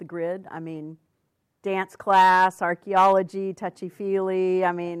go off the grid? I mean, dance class, archaeology, touchy-feely,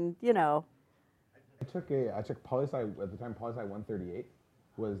 I mean, I took poli-sci, at the time poli-sci 138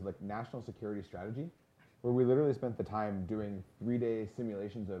 was like national security strategy, where we literally spent the time doing 3-day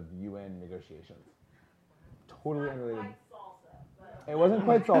simulations of UN negotiations. Totally unrelated. It wasn't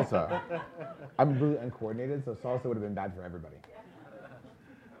quite salsa. I'm really uncoordinated, so salsa would have been bad for everybody.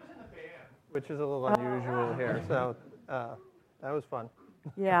 Which is a little unusual here, so that was fun.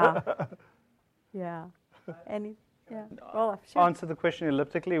 Yeah. Yeah. Well, sure. Answer the question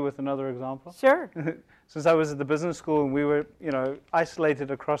elliptically with another example. Sure. Since I was at the business school and we were, isolated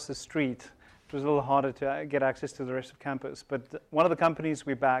across the street, it was a little harder to get access to the rest of campus. But one of the companies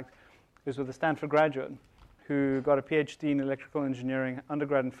we backed was with a Stanford graduate who got a PhD in electrical engineering,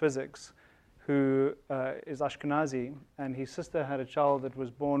 undergrad in physics, who is Ashkenazi, and his sister had a child that was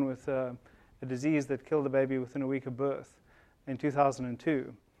born with a disease that killed the baby within a week of birth in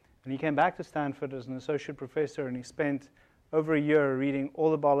 2002. And he came back to Stanford as an associate professor, and he spent over a year reading all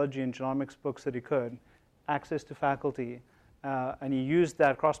the biology and genomics books that he could, access to faculty, and he used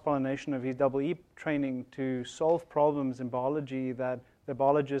that cross-pollination of his EE training to solve problems in biology that the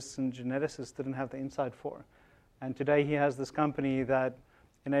biologists and geneticists didn't have the insight for. And today he has this company that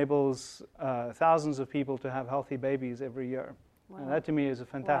enables thousands of people to have healthy babies every year. Wow. And that to me is a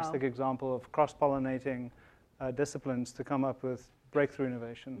fantastic example of cross-pollinating disciplines to come up with breakthrough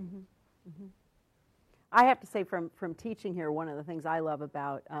innovation. Mm-hmm. Mm-hmm. I have to say from teaching here, one of the things I love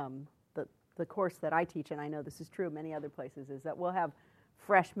about the course that I teach, and I know this is true of many other places, is that we'll have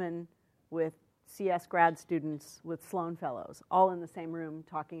freshmen with CS grad students with Sloan Fellows all in the same room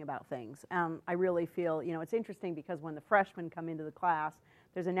talking about things. I really feel, it's interesting because when the freshmen come into the class,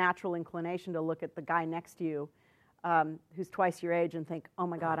 there's a natural inclination to look at the guy next to you who's twice your age and think, oh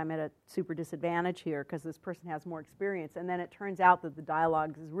my God, I'm at a super disadvantage here because this person has more experience. And then it turns out that the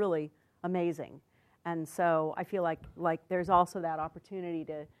dialogue is really amazing. And so I feel like there's also that opportunity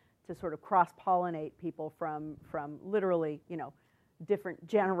to sort of cross-pollinate people from literally, different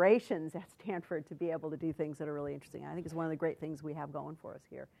generations at Stanford to be able to do things that are really interesting. I think it's one of the great things we have going for us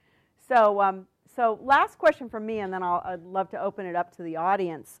here. So, so last question from me, and then I'd love to open it up to the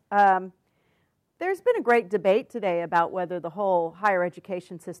audience. There's been a great debate today about whether the whole higher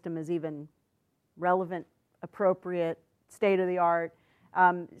education system is even relevant, appropriate, state-of-the-art.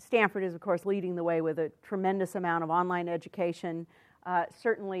 Stanford is, of course, leading the way with a tremendous amount of online education.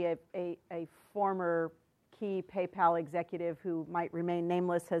 Certainly a former key PayPal executive who might remain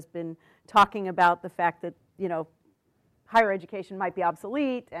nameless has been talking about the fact that, higher education might be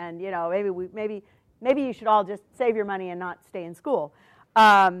obsolete and, maybe you should all just save your money and not stay in school.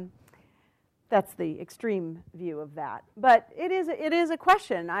 That's the extreme view of that. But it is a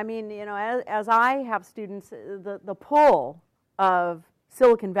question. I mean, as I have students, the pull of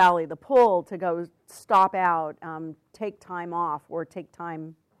Silicon Valley, the pull to go stop out, take time off, or take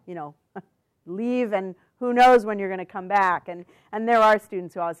time, leave, and who knows when you're going to come back. And there are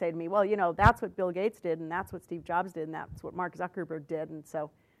students who always say to me, well, that's what Bill Gates did, and that's what Steve Jobs did, and that's what Mark Zuckerberg did. And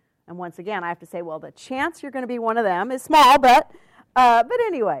once again, I have to say, well, the chance you're going to be one of them is small, but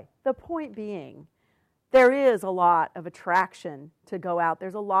anyway, the point being, there is a lot of attraction to go out.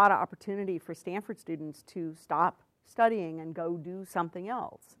 There's a lot of opportunity for Stanford students to stop studying and go do something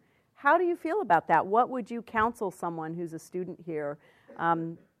else. How do you feel about that? What would you counsel someone who's a student here?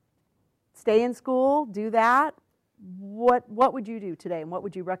 Stay in school, do that? What would you do today, and what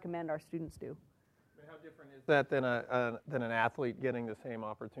would you recommend our students do? How different is that than an athlete getting the same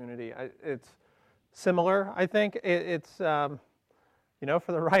opportunity? It's similar, I think.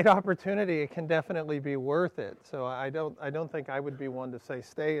 for the right opportunity, it can definitely be worth it. So I don't think I would be one to say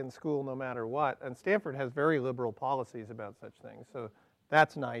stay in school no matter what. And Stanford has very liberal policies about such things, so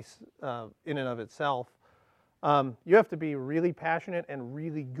that's nice in and of itself. You have to be really passionate and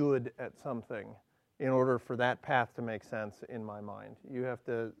really good at something in order for that path to make sense in my mind. You have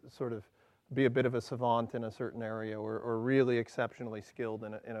to sort of be a bit of a savant in a certain area or really exceptionally skilled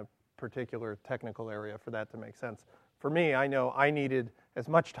in a particular technical area for that to make sense. For me, I know I needed as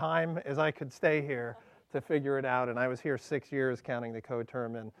much time as I could stay here to figure it out, and I was here 6 years counting the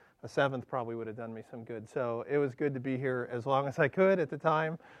co-term, and a 7th probably would have done me some good. So it was good to be here as long as I could at the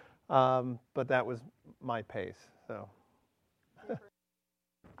time, but that was my pace. So.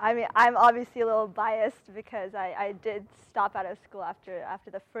 I mean, I'm obviously a little biased because I did stop out of school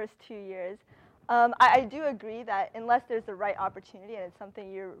after the first 2 years. I do agree that unless there's the right opportunity and it's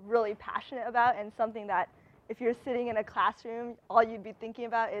something you're really passionate about and something that if you're sitting in a classroom, all you'd be thinking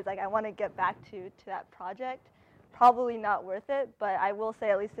about is like, I want to get back to that project, probably not worth it. But I will say,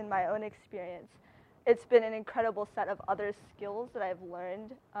 at least in my own experience, it's been an incredible set of other skills that I've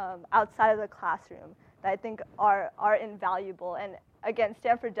learned outside of the classroom that I think are invaluable. And again,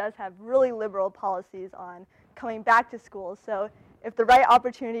 Stanford does have really liberal policies on coming back to school. So if the right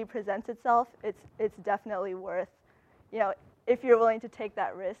opportunity presents itself, it's definitely worth, if you're willing to take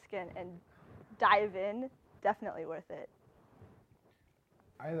that risk and dive in, definitely worth it.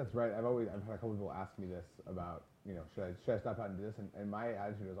 I think that's right. I've had a couple people ask me this about, should I stop out and do this? And my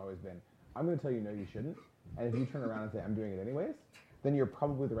attitude has always been, I'm going to tell you no, you shouldn't. And if you turn around and say, I'm doing it anyways, then you're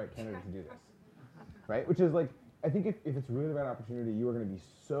probably the right candidate to do this, right? Which is like, I think if it's really the right opportunity, you are going to be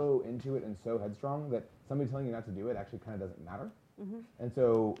so into it and so headstrong that somebody telling you not to do it actually kind of doesn't matter. Mm-hmm. And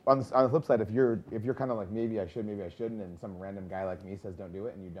so on the flip side, if you're kind of like, maybe I should, maybe I shouldn't, and some random guy like me says don't do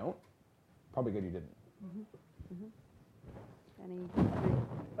it and you don't, probably good you didn't.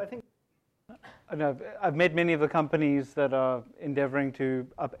 I think I've met many of the companies that are endeavoring to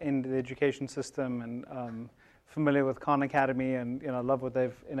upend the education system, and familiar with Khan Academy, and I love what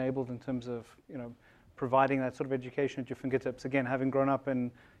they've enabled in terms of providing that sort of education at your fingertips. Again, having grown up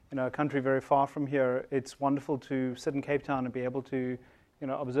in a country very far from here, it's wonderful to sit in Cape Town and be able to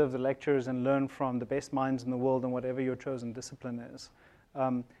observe the lectures and learn from the best minds in the world in whatever your chosen discipline is.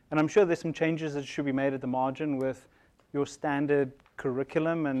 And I'm sure there's some changes that should be made at the margin with your standard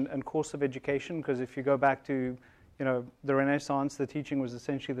curriculum and course of education, because if you go back to the Renaissance, the teaching was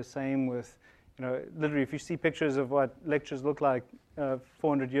essentially the same with literally if you see pictures of what lectures look like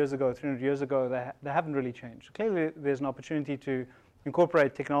 400 years ago, 300 years ago, they haven't really changed. Clearly there's an opportunity to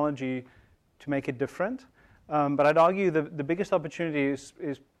incorporate technology to make it different, but I'd argue the biggest opportunity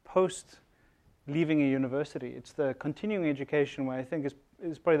is post leaving a university. It's the continuing education where I think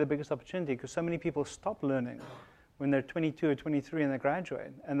is probably the biggest opportunity, because so many people stop learning when they're 22 or 23 and they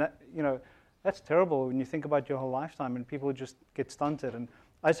graduate. And that, that's terrible when you think about your whole lifetime and people just get stunted. And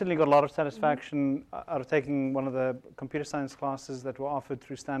I certainly got a lot of satisfaction out of taking one of the computer science classes that were offered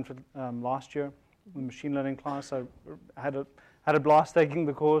through Stanford last year, the machine learning class. I had a blast taking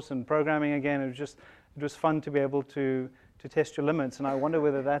the course, and programming again. It was fun to be able to test your limits, and I wonder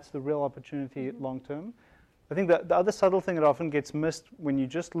whether that's the real opportunity long term. I think that the other subtle thing that often gets missed when you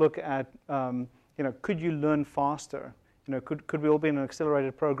just look at, could you learn faster? Could we all be in an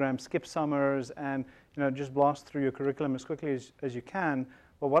accelerated program, skip summers, and just blast through your curriculum as quickly as you can?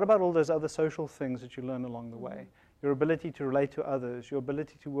 Well, what about all those other social things that you learn along the way? Your ability to relate to others, your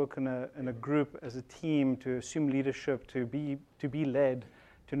ability to work in a group as a team, to assume leadership, to be led,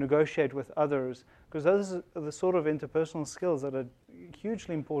 to negotiate with others, because those are the sort of interpersonal skills that are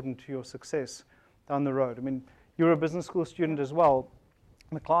hugely important to your success down the road. I mean, you're a business school student as well.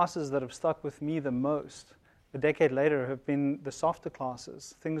 The classes that have stuck with me the most a decade later have been the softer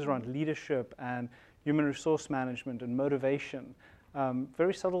classes, things around leadership and human resource management and motivation,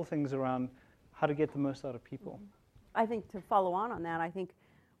 very subtle things around how to get the most out of people. I think to follow on that, I think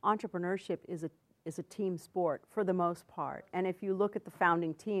entrepreneurship is a team sport for the most part. And if you look at the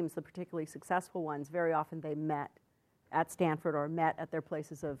founding teams, the particularly successful ones, very often they met at Stanford or met at their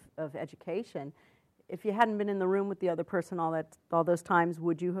places of education. If you hadn't been in the room with the other person all those times,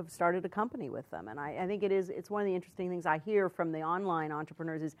 would you have started a company with them? And I think it's one of the interesting things I hear from the online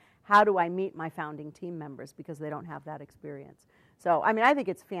entrepreneurs is, how do I meet my founding team members, because they don't have that experience. So, I mean, I think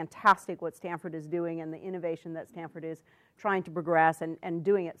it's fantastic what Stanford is doing and the innovation that Stanford is trying to progress and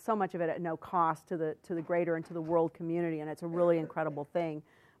doing it, so much of it at no cost to the greater and to the world community, and it's a really incredible thing.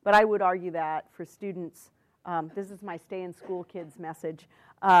 But I would argue that for students, this is my stay in school kids message,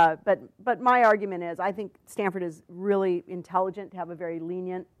 but my argument is I think Stanford is really intelligent to have a very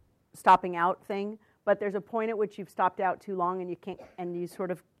lenient stopping out thing, but there's a point at which you've stopped out too long and you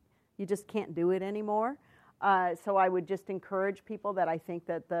just can't do it anymore. So I would just encourage people that I think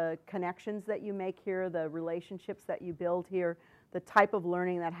that the connections that you make here, the relationships that you build here, the type of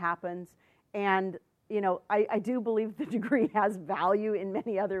learning that happens, and I do believe the degree has value in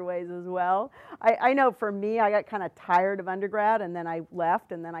many other ways as well. I know for me, I got kind of tired of undergrad, and then I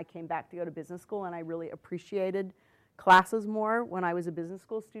left, and then I came back to go to business school, and I really appreciated classes more when I was a business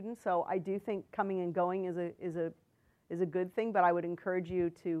school student. So I do think coming and going is a good thing, but I would encourage you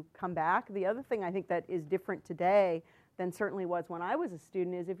to come back. The other thing I think that is different today than certainly was when I was a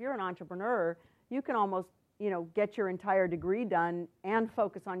student is if you're an entrepreneur, you can almost get your entire degree done and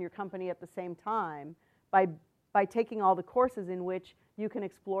focus on your company at the same time by taking all the courses in which you can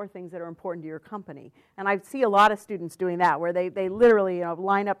explore things that are important to your company. And I see a lot of students doing that, where they literally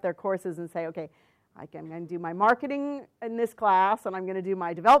line up their courses and say, okay, I'm going to do my marketing in this class, and I'm going to do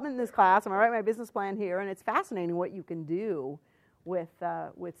my development in this class, and I'm going to write my business plan here. And it's fascinating what you can do with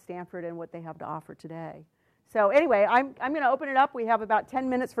Stanford and what they have to offer today. So anyway, I'm going to open it up. We have about 10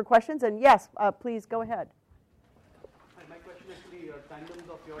 minutes for questions. And yes, please go ahead. My question is to the tandems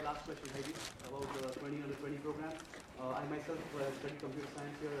of your last question, Heidi, about the 20 under 20 program. I myself studied computer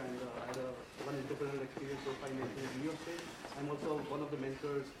science here and had one entrepreneurial experience so far in New York State. I'm also one of the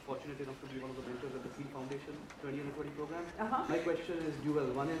mentors, fortunate enough to be one of the mentors at the Seed Foundation 20 under 20 program. My question is dual.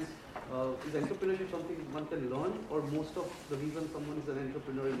 One is entrepreneurship something one can learn, or most of the reason someone is an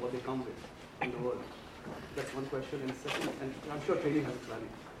entrepreneur is what they come with in the world? That's one question. And second, and I'm sure training has its value,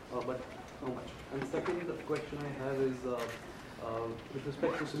 but how much? And second question I have is with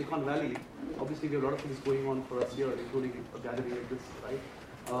respect to Silicon Valley. Obviously, we have a lot of things going on for us here, including a gathering like this, right?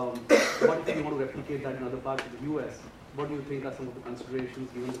 What if you want to replicate that in other parts of the U.S.? What do you think are some of the considerations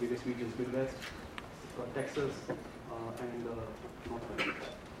given the various regions, Midwest, Texas, and North America?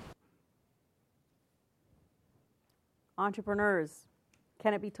 Entrepreneurs,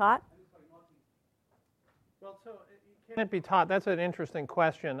 can it be taught? Well, so can it be taught? That's an interesting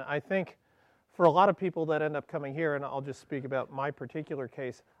question. I think for a lot of people that end up coming here, and I'll just speak about my particular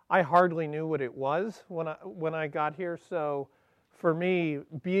case, I hardly knew what it was when I got here. So for me,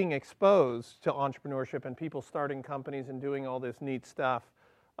 being exposed to entrepreneurship and people starting companies and doing all this neat stuff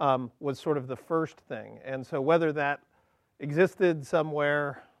was sort of the first thing. And so whether that existed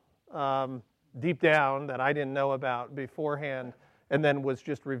somewhere deep down that I didn't know about beforehand and then was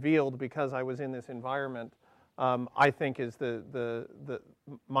just revealed because I was in this environment, I think is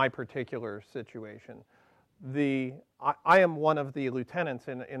my particular situation. I am one of the lieutenants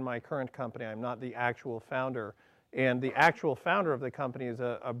in my current company. I'm not the actual founder. And the actual founder of the company is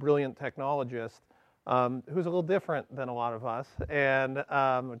a brilliant technologist who's a little different than a lot of us, and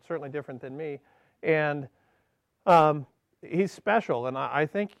certainly different than me. And he's special, and I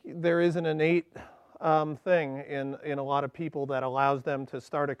think there is an innate thing in a lot of people that allows them to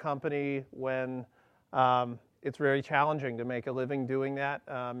start a company when it's very challenging to make a living doing that.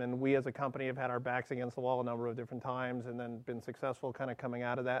 And we as a company have had our backs against the wall a number of different times and then been successful kind of coming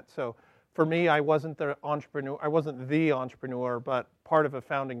out of that. So for me, I wasn't the entrepreneur, but part of a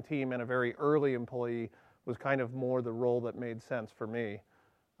founding team and a very early employee was kind of more the role that made sense for me.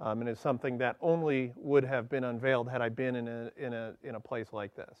 And it's something that only would have been unveiled had I been in a place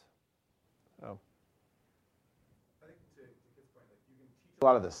like this. So. I think to Kit's point, like, you can teach a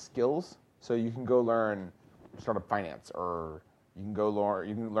lot of the skills. So you can go learn startup finance, or you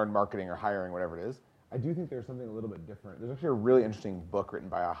can learn marketing or hiring, whatever it is. I do think there's something a little bit different. There's actually a really interesting book written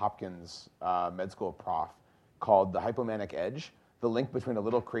by a Hopkins med school prof called The Hypomanic Edge, the link between a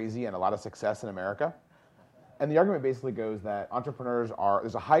little crazy and a lot of success in America. And the argument basically goes that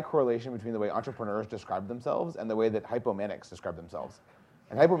there's a high correlation between the way entrepreneurs describe themselves and the way that hypomanics describe themselves.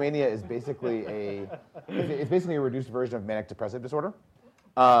 And hypomania is basically a reduced version of manic depressive disorder.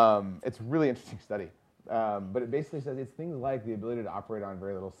 It's a really interesting study. But it basically says it's things like the ability to operate on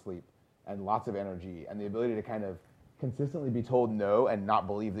very little sleep and lots of energy and the ability to kind of consistently be told no and not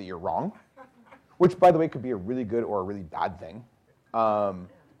believe that you're wrong, which, by the way, could be a really good or a really bad thing.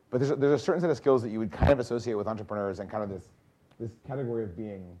 But there's a certain set of skills that you would kind of associate with entrepreneurs and kind of this category of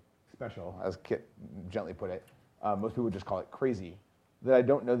being special, as Kit gently put it. Most people would just call it crazy, that I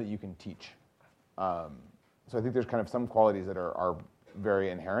don't know that you can teach. So I think there's kind of some qualities that are very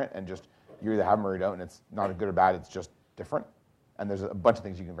inherent and just you either have them or you don't, and it's not good or bad, it's just different. And there's a bunch of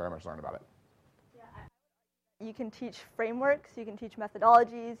things you can very much learn about it. Yeah, you can teach frameworks, you can teach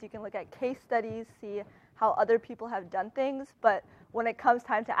methodologies, you can look at case studies, see how other people have done things, but when it comes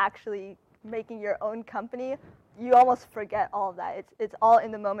time to actually making your own company, you almost forget all of that. It's all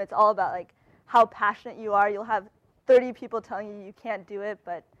in the moment. It's all about like how passionate you are. You'll have 30 people telling you you can't do it,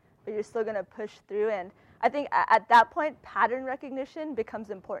 but but you're still going to push through. And I think at that point, pattern recognition becomes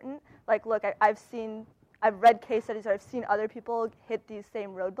important. Like, look, I've read case studies, or I've seen other people hit these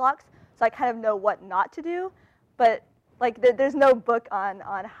same roadblocks, so I kind of know what not to do. But like, there's no book on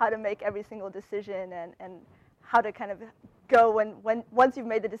how to make every single decision and how to kind of go once you've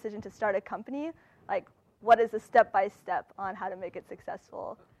made the decision to start a company, like, what is the step-by-step on how to make it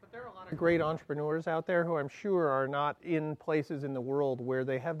successful? But there are a lot of great entrepreneurs out there who I'm sure are not in places in the world where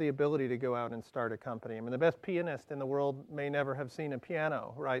they have the ability to go out and start a company. I mean, the best pianist in the world may never have seen a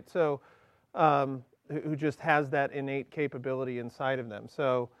piano, right? So, who just has that innate capability inside of them.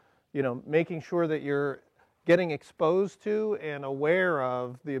 So, making sure that you're getting exposed to and aware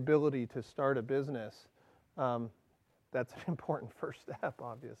of the ability to start a business, that's an important first step,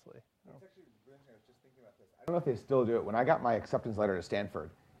 obviously. It's actually really interesting. I was just thinking about this. I don't know if they still do it. When I got my acceptance letter to Stanford,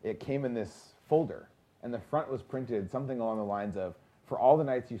 it came in this folder, and the front was printed something along the lines of, for all the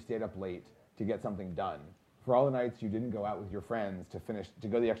nights you stayed up late to get something done, for all the nights you didn't go out with your friends to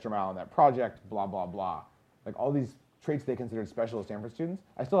go the extra mile on that project, blah, blah, blah. Like, all these traits they considered special as Stanford students.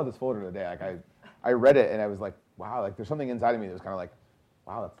 I still have this folder today. Like, I read it, and I was like, wow, like, there's something inside of me that was kind of like,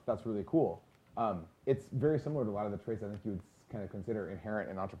 wow, that's really cool. It's very similar to a lot of the traits I think you would kind of consider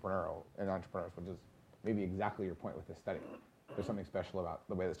inherent in entrepreneurs, which is maybe exactly your point with this study. There's something special about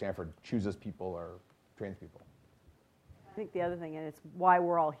the way that Stanford chooses people or trains people. I think the other thing, and it's why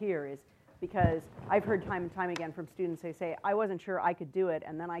we're all here, is because I've heard time and time again from students, they say, I wasn't sure I could do it,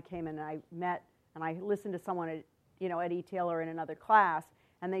 and then I came in and I met and I listened to someone at ETL or in another class,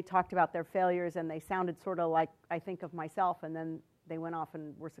 and they talked about their failures, and they sounded sort of like I think of myself, and then they went off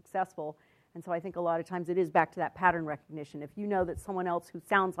and were successful. And so I think a lot of times it is back to that pattern recognition. If you know that someone else who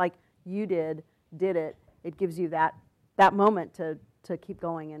sounds like you did it, it gives you that moment to keep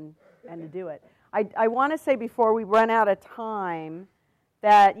going and to do it. I want to say before we run out of time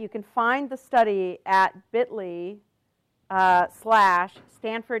that you can find the study at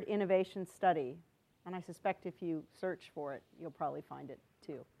bit.ly/Stanford Innovation Study. And I suspect if you search for it, you'll probably find it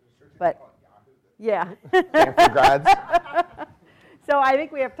too. But yeah. Stanford grads. So I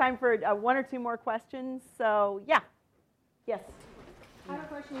think we have time for one or two more questions. So yeah. Yes. I have a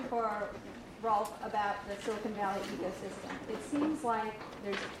question for Rolf about the Silicon Valley ecosystem. It seems like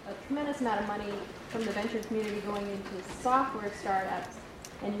there's a tremendous amount of money from the venture community going into software startups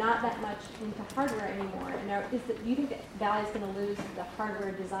and not that much into hardware anymore. And do you think that Valley is going to lose the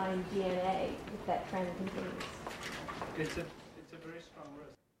hardware design DNA if that trend continues? It's a very strong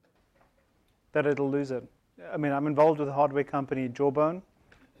risk that it'll lose it. I mean, I'm involved with a hardware company, Jawbone,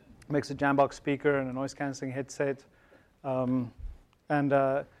 makes a Jambox speaker and a noise-canceling headset,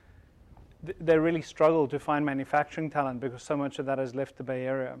 they really struggle to find manufacturing talent because so much of that has left the Bay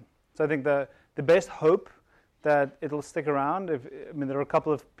Area. So I think the best hope that it'll stick around, there are a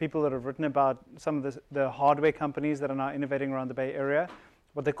couple of people that have written about some of the hardware companies that are now innovating around the Bay Area,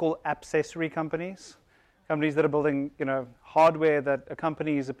 what they call accessory companies that are building, hardware that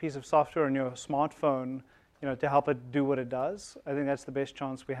accompanies a piece of software on your smartphone, to help it do what it does. I think that's the best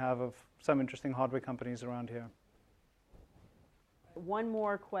chance we have of some interesting hardware companies around here. One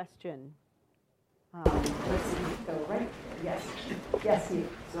more question. Let's see, go right. Yes. Yes, Steve.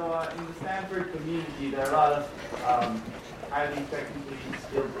 So in the Stanford community, there are a lot of highly technically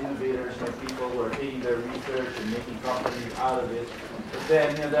skilled innovators, people who are taking their research and making companies out of it. But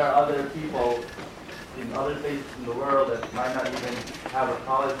then there are other people in other places in the world that might not even have a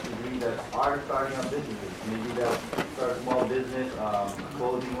college degree that are starting up businesses. Maybe they'll start a small business,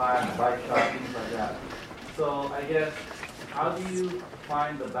 clothing line, bike shop, things like that. So I guess, how do you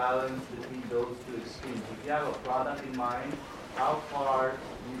find the balance between those two extremes? If you have a product in mind, how far do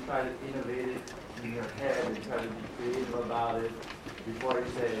you try to innovate it in your head and try to be creative about it before you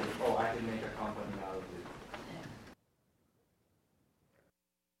say, oh, I can make a company out of it?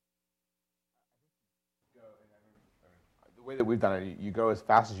 The way that we've done it, you go as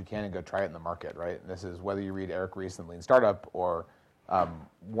fast as you can and go try it in the market, right? And this is whether you read Eric Ries and Lean Startup or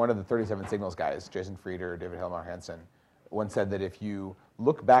one of the 37 Signals guys, Jason Frieder, David Hilmar Hansen, once said that if you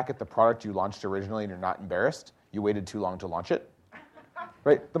look back at the product you launched originally and you're not embarrassed, you waited too long to launch it.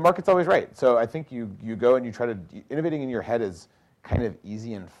 Right? The market's always right. So I think you go and you try to, innovating in your head is kind of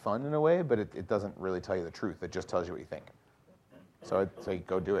easy and fun in a way, but it doesn't really tell you the truth. It just tells you what you think. So you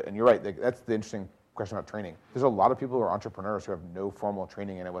go do it. And you're right, that's the interesting question about training. There's a lot of people who are entrepreneurs who have no formal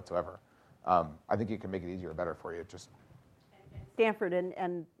training in it whatsoever. I think it can make it easier or better for you. Stanford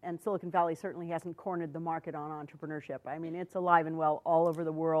and Silicon Valley certainly hasn't cornered the market on entrepreneurship. I mean, it's alive and well all over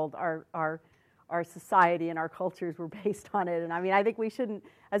the world. Our society and our cultures were based on it. And I mean, I think we shouldn't,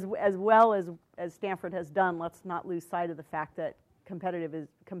 as well as Stanford has done, let's not lose sight of the fact that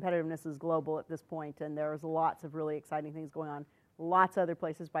competitiveness is global at this point, and there's lots of really exciting things going on. Lots of other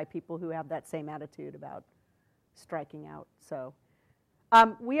places by people who have that same attitude about striking out. So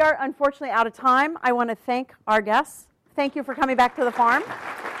we are unfortunately out of time. I want to thank our guests. Thank you for coming back to the farm.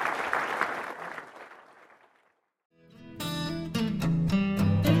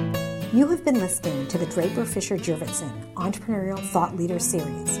 You have been listening to the Draper Fisher Jurvetson Entrepreneurial Thought Leader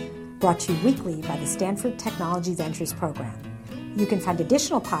Series, brought to you weekly by the Stanford Technology Ventures Program. You can find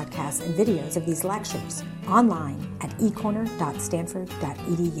additional podcasts and videos of these lectures online at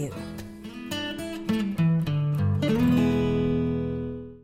ecorner.stanford.edu.